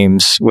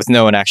dreams with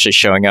no one actually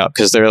showing up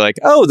because they're like,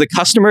 oh, the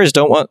customers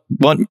don't want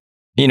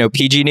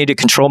PG&E to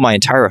control my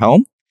entire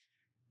home.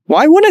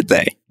 Why wouldn't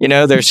they?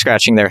 They're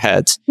scratching their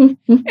heads.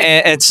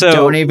 and so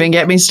don't even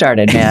get me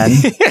started, man.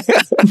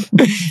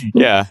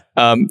 Yeah.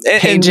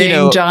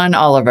 Paging John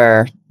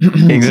Oliver.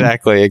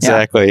 Exactly.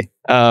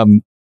 Yeah.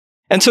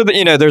 And so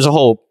there's a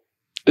whole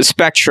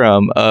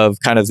spectrum of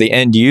kind of the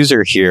end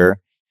user here.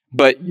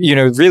 But,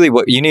 really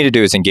what you need to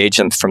do is engage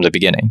them from the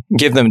beginning.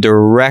 Give them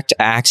direct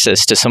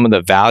access to some of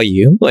the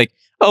value. Like,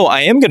 oh,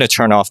 I am going to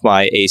turn off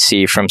my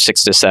AC from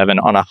 6 to 7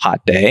 on a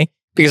hot day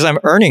because I'm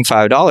earning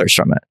 $5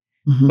 from it.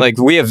 Mm-hmm. Like,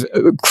 we have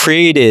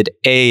created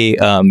a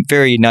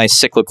very nice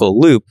cyclical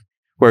loop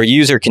where a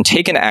user can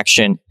take an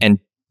action and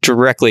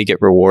directly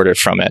get rewarded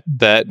from it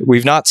that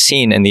we've not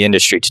seen in the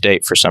industry to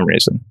date for some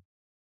reason.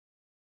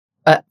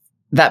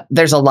 That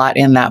there's a lot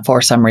in that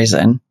for some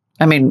reason.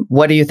 I mean,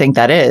 what do you think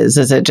that is?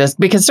 Is it just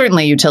because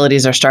certainly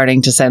utilities are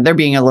starting to send, they're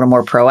being a little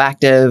more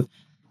proactive.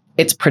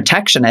 It's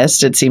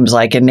protectionist, it seems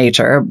like, in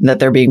nature, that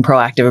they're being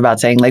proactive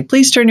about saying, like,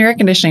 please turn your air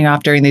conditioning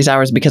off during these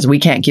hours because we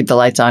can't keep the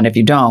lights on if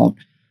you don't.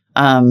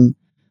 But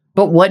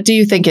what do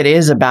you think it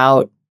is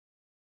about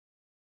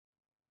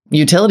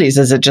utilities?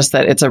 Is it just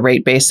that it's a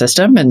rate-based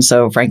system? And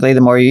so, frankly,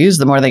 the more you use,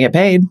 the more they get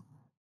paid.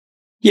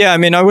 Yeah, I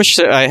mean, I wish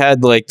I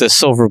had like the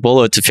silver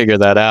bullet to figure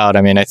that out.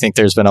 I mean, I think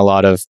there's been a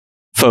lot of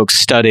folks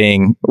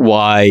studying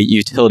why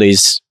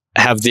utilities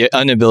have the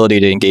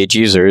inability to engage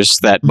users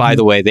that, by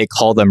the way, they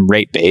call them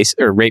ratepayers.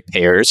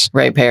 Ratepayers,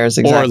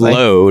 exactly. Or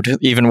load.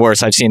 Even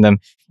worse, I've seen them,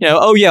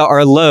 oh yeah,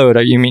 our load.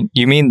 You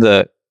mean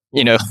the,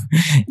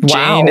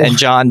 Jane and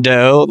John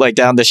Doe, like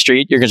down the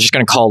street, you're just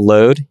going to call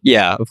load?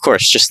 Yeah, of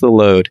course, just the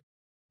load.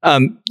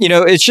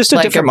 It's just a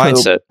like different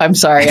mindset. I'm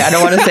sorry, I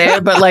don't want to say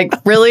it, but like,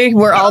 really,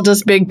 we're all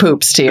just big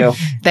poops to you.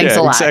 Thanks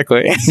a lot.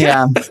 Exactly.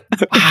 Yeah.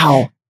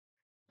 Wow.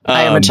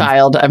 I am a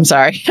child. I'm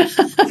sorry.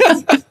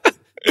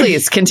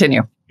 Please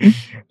continue.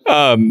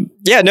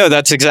 Yeah, no,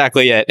 that's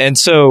exactly it. And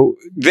so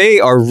they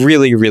are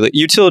really, really,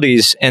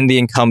 utilities and the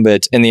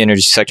incumbent in the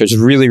energy sector is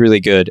really, really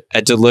good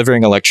at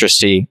delivering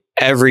electricity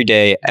every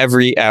day,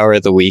 every hour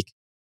of the week.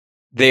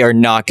 They are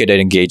not good at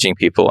engaging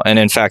people. And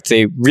in fact,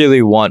 they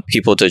really want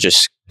people to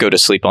just go to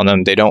sleep on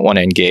them. They don't want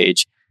to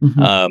engage.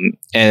 Mm-hmm.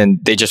 And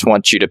they just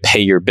want you to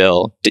pay your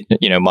bill,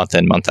 month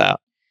in, month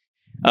out.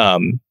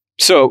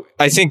 So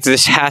I think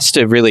this has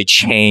to really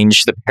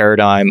change the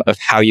paradigm of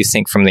how you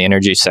think from the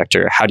energy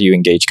sector. How do you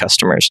engage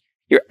customers?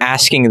 You're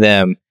asking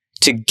them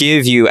to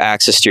give you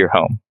access to your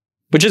home,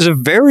 which is a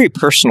very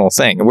personal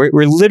thing.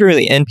 We're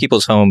literally in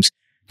people's homes,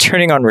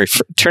 turning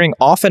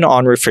off and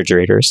on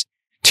refrigerators,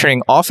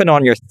 turning off and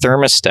on your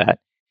thermostat.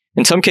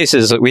 In some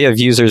cases, we have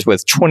users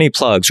with 20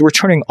 plugs. We're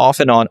turning off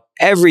and on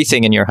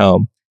everything in your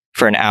home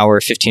for an hour,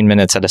 15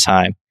 minutes at a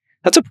time.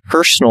 That's a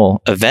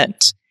personal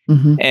event.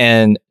 Mm-hmm.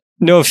 And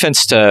no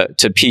offense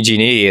to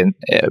PG&E,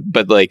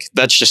 but like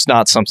that's just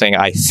not something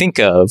I think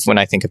of when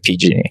I think of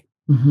PG&E.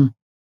 Mm-hmm.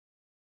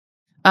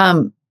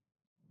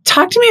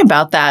 Talk to me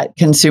about that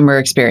consumer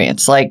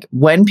experience. Like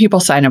when people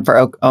sign up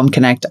for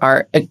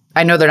OhmConnect,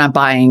 I know they're not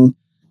buying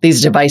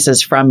these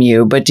devices from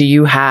you, but do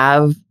you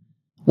have,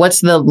 what's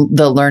the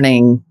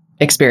learning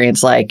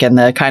experience like and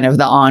the kind of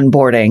the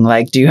onboarding?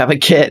 Like, do you have a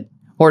kit?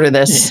 Order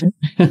this,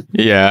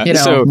 yeah,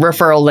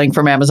 referral link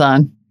from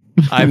Amazon.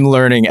 I'm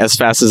learning as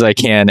fast as I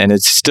can, and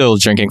it's still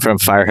drinking from a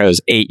fire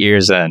hose 8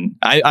 years in.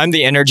 I'm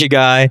the energy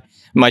guy.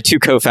 My two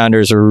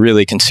co-founders are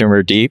really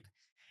consumer deep.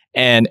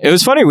 And it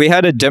was funny. We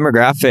had a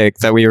demographic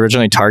that we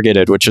originally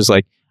targeted, which was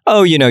like,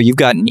 oh, you've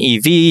got an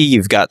EV,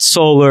 you've got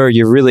solar,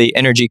 you're really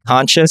energy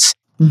conscious.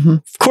 Mm-hmm.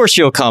 Of course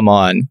you'll come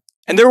on.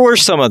 And there were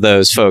some of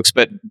those folks,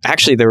 but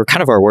actually they were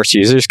kind of our worst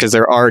users because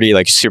they're already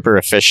like super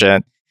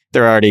efficient.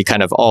 They're already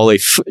kind of all,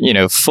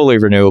 fully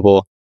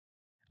renewable.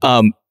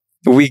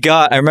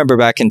 I remember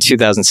back in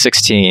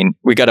 2016,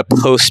 we got a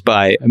post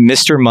by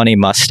Mr. Money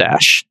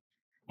Mustache.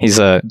 He's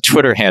a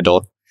Twitter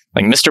handle,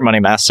 like Mr. Money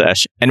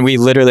Mustache. And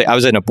I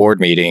was in a board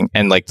meeting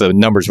and like the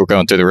numbers were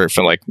going through the roof.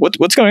 And like,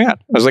 what's going on?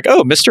 I was like,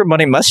 oh, Mr.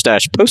 Money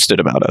Mustache posted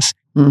about us.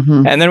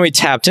 Mm-hmm. And then we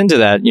tapped into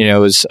that, it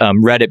was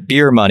Reddit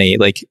beer money,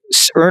 like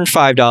earn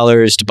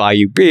 $5 to buy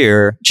you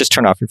beer, just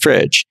turn off your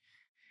fridge.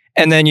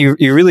 And then you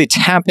really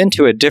tap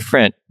into a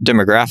different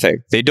demographic.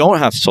 They don't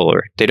have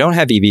solar. They don't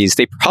have EVs.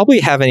 They probably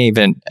haven't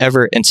even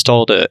ever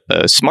installed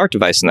a smart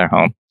device in their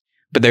home,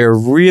 but they're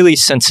really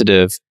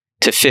sensitive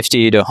to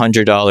 $50 to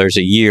 $100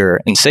 a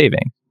year in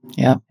saving.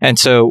 Yeah. And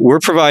so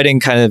we're providing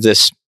kind of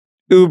this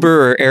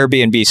Uber or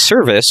Airbnb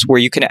service where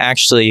you can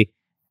actually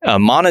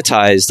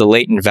monetize the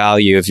latent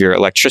value of your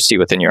electricity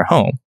within your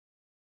home.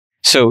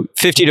 So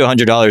 $50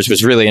 to $100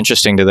 was really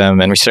interesting to them,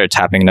 and we started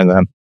tapping into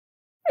them.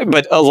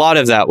 But a lot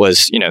of that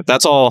was,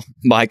 that's all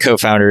my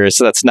co-founders.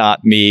 That's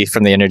not me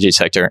from the energy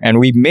sector. And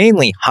we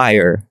mainly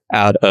hire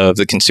out of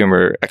the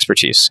consumer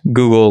expertise,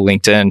 Google,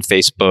 LinkedIn,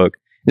 Facebook,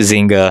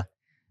 Zynga.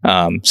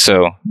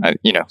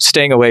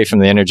 Staying away from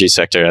the energy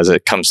sector as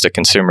it comes to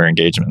consumer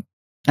engagement.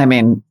 I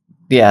mean,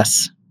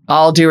 yes,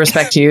 all due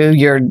respect to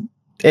you.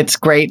 It's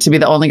great to be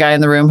the only guy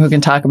in the room who can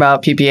talk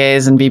about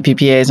PPAs and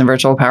VPPAs and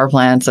virtual power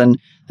plants and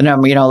the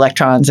number,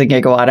 electrons and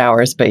gigawatt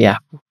hours. But yeah.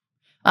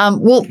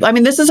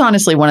 This is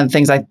honestly one of the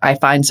things I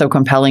find so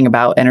compelling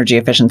about energy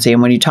efficiency.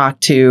 And when you talk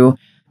to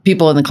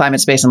people in the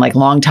climate space and like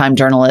longtime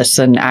journalists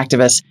and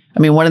activists,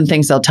 one of the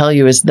things they'll tell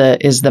you is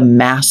the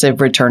massive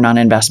return on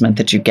investment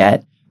that you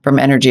get from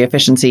energy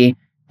efficiency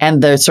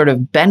and the sort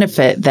of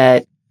benefit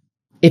that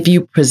if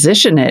you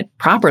position it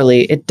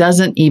properly, it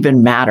doesn't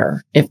even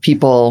matter if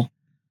people,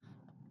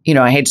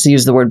 I hate to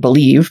use the word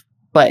believe,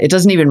 but it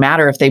doesn't even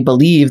matter if they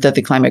believe that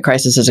the climate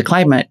crisis is a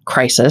climate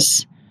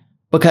crisis,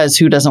 because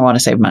who doesn't want to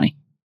save money?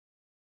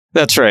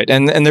 That's right.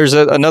 And there's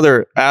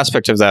another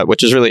aspect of that,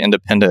 which is really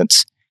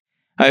independence.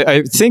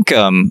 I think,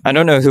 I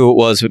don't know who it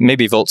was, but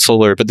maybe Volt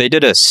Solar, but they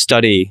did a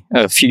study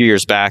a few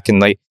years back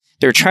and they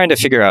were trying to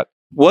figure out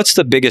what's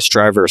the biggest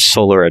driver of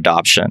solar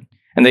adoption.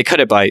 And they cut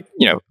it by,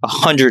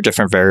 100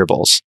 different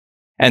variables.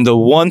 And the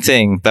one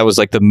thing that was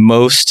like the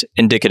most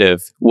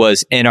indicative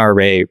was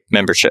NRA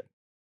membership,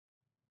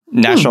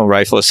 National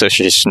Rifle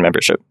Association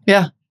membership.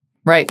 Yeah,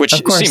 right. Which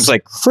seems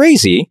like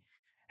crazy.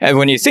 And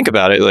when you think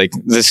about it, like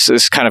this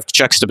is kind of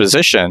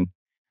juxtaposition.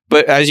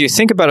 But as you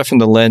think about it from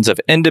the lens of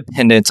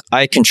independence,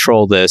 I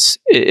control this,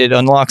 it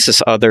unlocks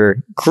this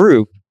other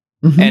group.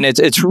 Mm-hmm. And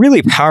it's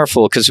really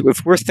powerful because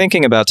if we're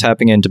thinking about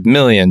tapping into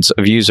millions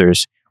of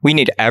users, we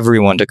need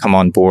everyone to come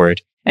on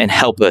board and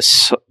help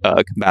us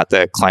combat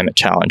the climate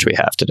challenge we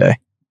have today.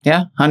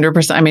 Yeah,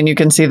 100%. You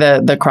can see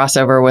the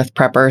crossover with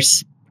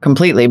preppers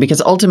completely, because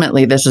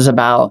ultimately this is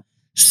about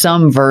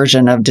some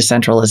version of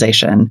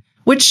decentralization,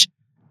 which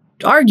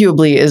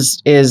arguably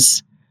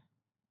is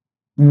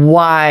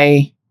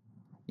why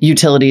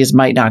utilities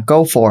might not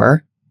go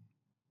for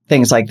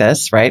things like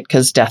this, right?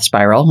 Because death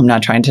spiral. I'm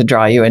not trying to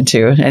draw you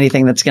into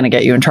anything that's going to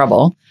get you in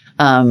trouble.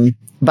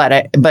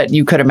 But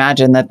you could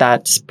imagine that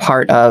that's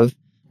part of,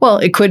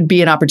 it could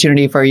be an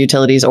opportunity for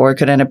utilities, or it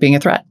could end up being a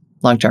threat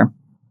long term.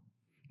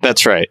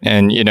 That's right.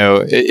 And,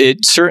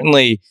 it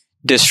certainly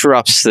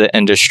disrupts the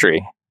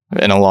industry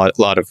in a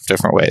lot of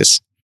different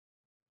ways.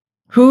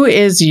 Who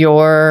is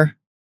your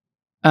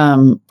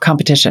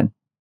competition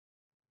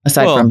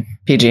aside from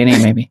PG&E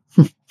maybe?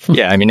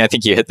 Yeah, I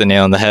think you hit the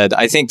nail on the head.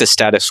 I think the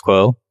status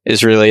quo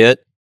is really it.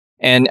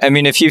 And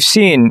if you've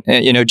seen,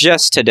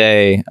 just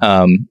today,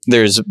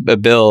 there's a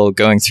bill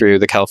going through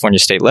the California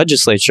state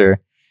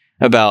legislature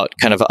about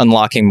kind of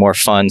unlocking more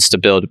funds to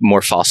build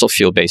more fossil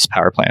fuel-based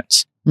power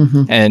plants.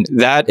 Mm-hmm. And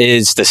that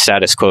is the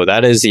status quo.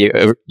 That is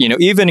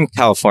even in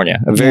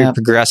California, a very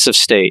progressive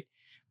state,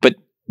 but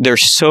they're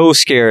so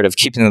scared of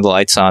keeping the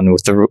lights on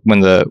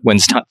when the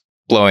wind's not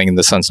blowing and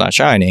the sun's not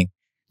shining,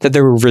 that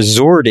they're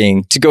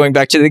resorting to going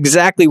back to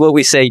exactly what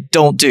we say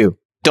don't do.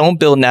 Don't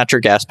build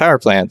natural gas power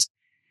plants.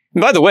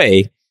 And by the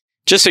way,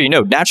 just so you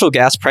know, natural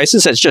gas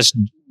prices has just,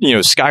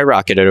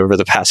 skyrocketed over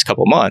the past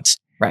couple months.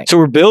 Right. So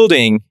we're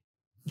building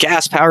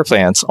gas power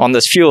plants on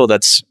this fuel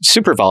that's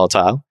super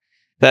volatile,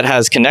 that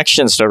has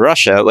connections to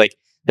Russia. Like,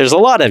 there's a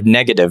lot of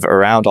negative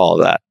around all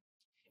of that.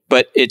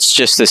 But it's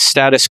just this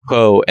status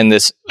quo and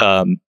this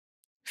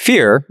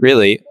fear,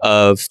 really,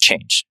 of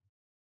change.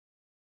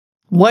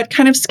 What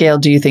kind of scale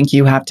do you think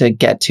you have to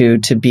get to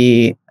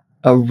be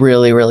a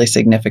really, really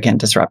significant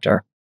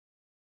disruptor?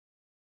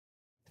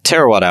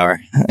 Terawatt hour.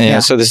 Yeah.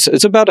 So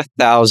it's about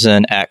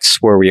 1,000x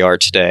where we are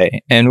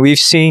today. And we've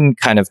seen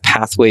kind of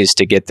pathways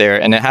to get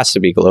there, and it has to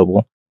be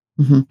global.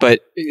 Mm-hmm.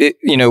 But,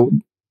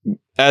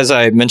 as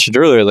I mentioned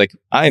earlier, like,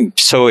 I'm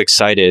so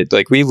excited.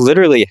 Like, we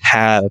literally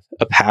have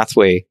a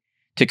pathway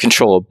to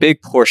control a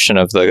big portion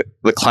of the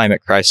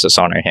climate crisis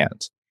on our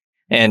hands.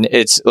 And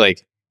it's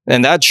like,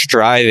 and that's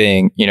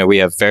driving, we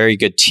have very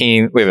good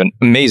team. We have an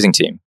amazing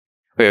team.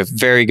 We have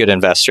very good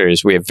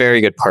investors. We have very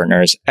good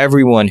partners.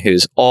 Everyone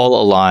who's all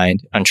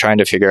aligned on trying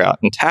to figure out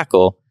and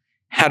tackle,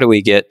 how do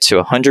we get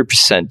to 100%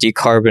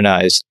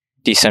 decarbonized,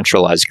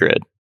 decentralized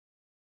grid?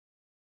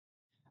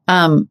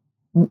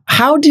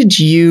 How did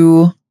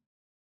you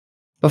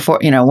before,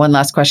 one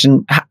last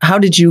question. How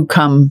did you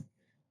come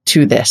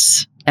to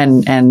this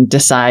and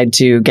decide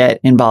to get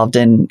involved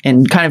in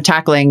kind of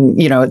tackling,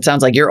 it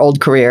sounds like your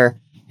old career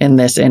in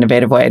this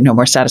innovative way? No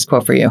more status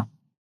quo for you.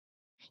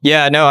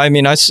 Yeah, no, I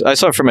mean, I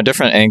saw it from a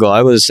different angle.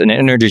 I was an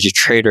energy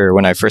trader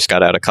when I first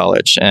got out of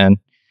college and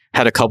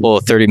had a couple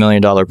of $30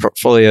 million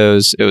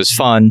portfolios. It was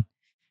fun.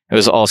 It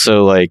was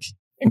also like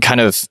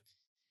kind of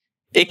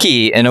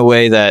icky in a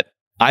way that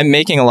I'm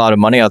making a lot of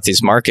money out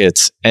these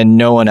markets and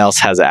no one else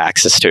has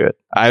access to it.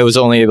 I was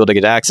only able to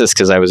get access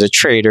because I was a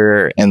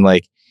trader and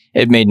like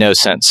it made no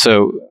sense.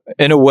 So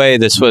in a way,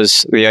 this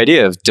was the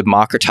idea of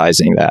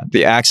democratizing that,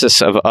 the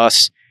access of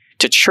us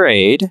to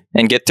trade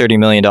and get $30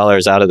 million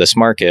out of this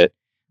market.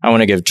 I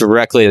want to give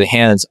directly in the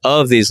hands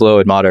of these low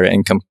and moderate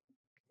income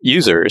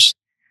users.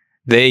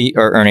 They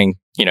are earning,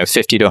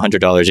 $50 to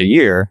 $100 a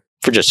year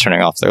for just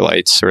turning off their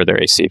lights or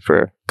their AC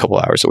for a couple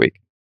hours a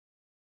week.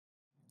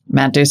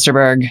 Matt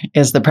Duesterberg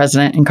is the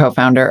president and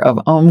co-founder of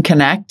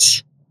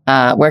OhmConnect.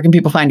 Where can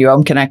people find you?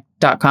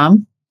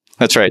 OhmConnect.com?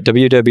 That's right.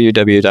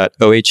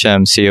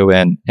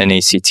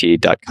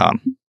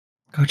 www.ohmconnect.com.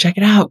 Go check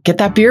it out. Get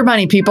that beer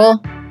money,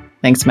 people.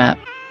 Thanks, Matt.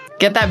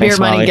 Get that beer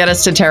money. Molly. Get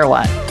us to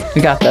terawatt.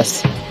 We got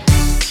this.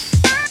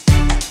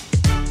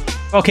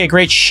 Okay,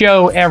 great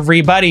show,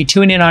 everybody.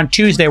 Tune in on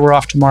Tuesday. We're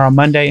off tomorrow,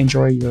 Monday.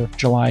 Enjoy your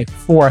July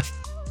 4th.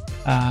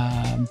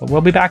 But we'll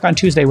be back on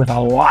Tuesday with a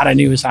lot of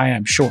news, I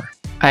am sure.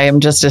 I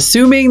am just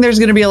assuming there's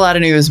going to be a lot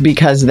of news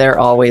because there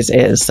always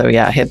is. So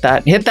yeah, hit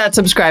that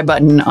subscribe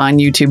button on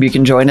YouTube. You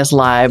can join us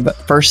live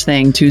first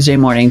thing Tuesday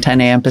morning,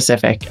 10 a.m.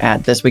 Pacific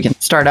at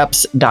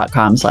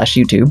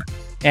thisweekinstartups.com/YouTube.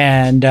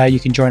 And you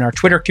can join our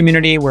Twitter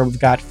community where we've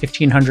got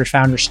 1,500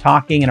 founders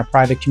talking in a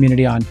private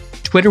community on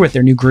Twitter with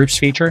their new groups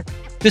feature.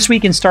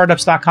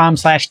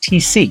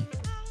 thisweekinstartups.com/TC.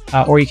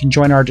 Or you can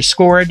join our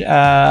Discord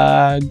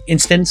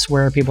instance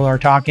where people are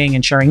talking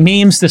and sharing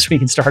memes,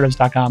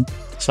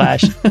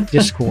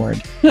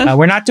 thisweekinstartups.com/Discord.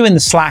 We're not doing the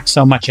Slack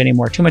so much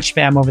anymore. Too much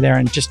spam over there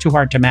and just too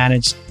hard to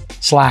manage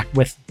Slack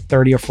with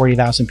 30 or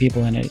 40,000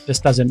 people in it. It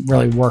just doesn't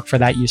really work for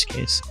that use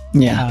case.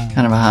 Yeah,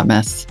 kind of a hot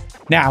mess.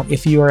 Now,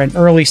 if you are an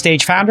early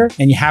stage founder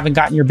and you haven't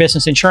gotten your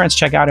business insurance,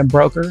 check out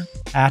Embroker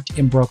at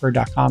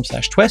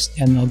embroker.com/twist,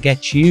 and they'll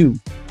get you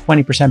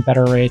 20%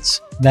 better rates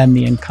than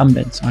the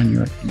incumbents on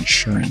your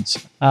insurance.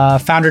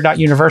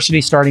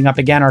 Founder.university starting up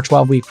again, our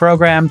 12-week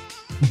program.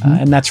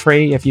 And that's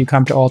free if you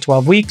come to all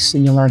 12 weeks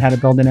and you learn how to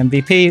build an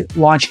MVP.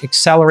 Launch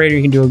Accelerator,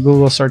 you can do a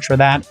Google search for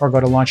that or go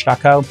to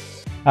launch.co.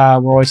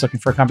 We're always looking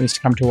for companies to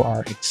come to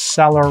our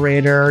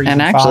accelerator.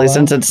 And actually,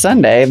 since it's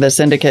Sunday, the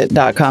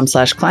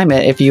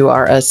syndicate.com/climate, if you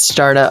are a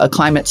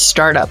climate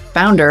startup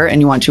founder and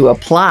you want to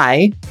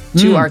apply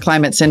to our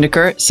climate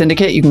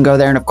syndicate, you can go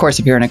there. And of course,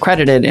 if you're an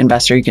accredited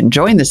investor, you can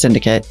join the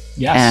syndicate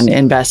and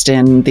invest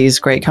in these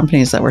great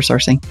companies that we're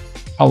sourcing.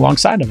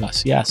 Alongside of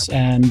us, yes.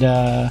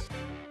 And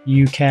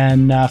you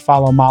can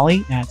follow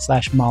Molly at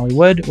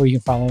 /MollyWood, or you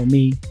can follow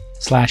me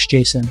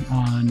 /Jason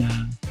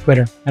on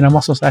Twitter. And I'm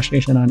also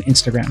 /Jason on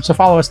Instagram. So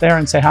follow us there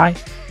and say hi.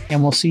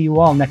 And we'll see you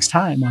all next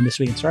time on This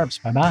Week in Startups.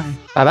 Bye-bye.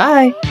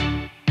 Bye-bye.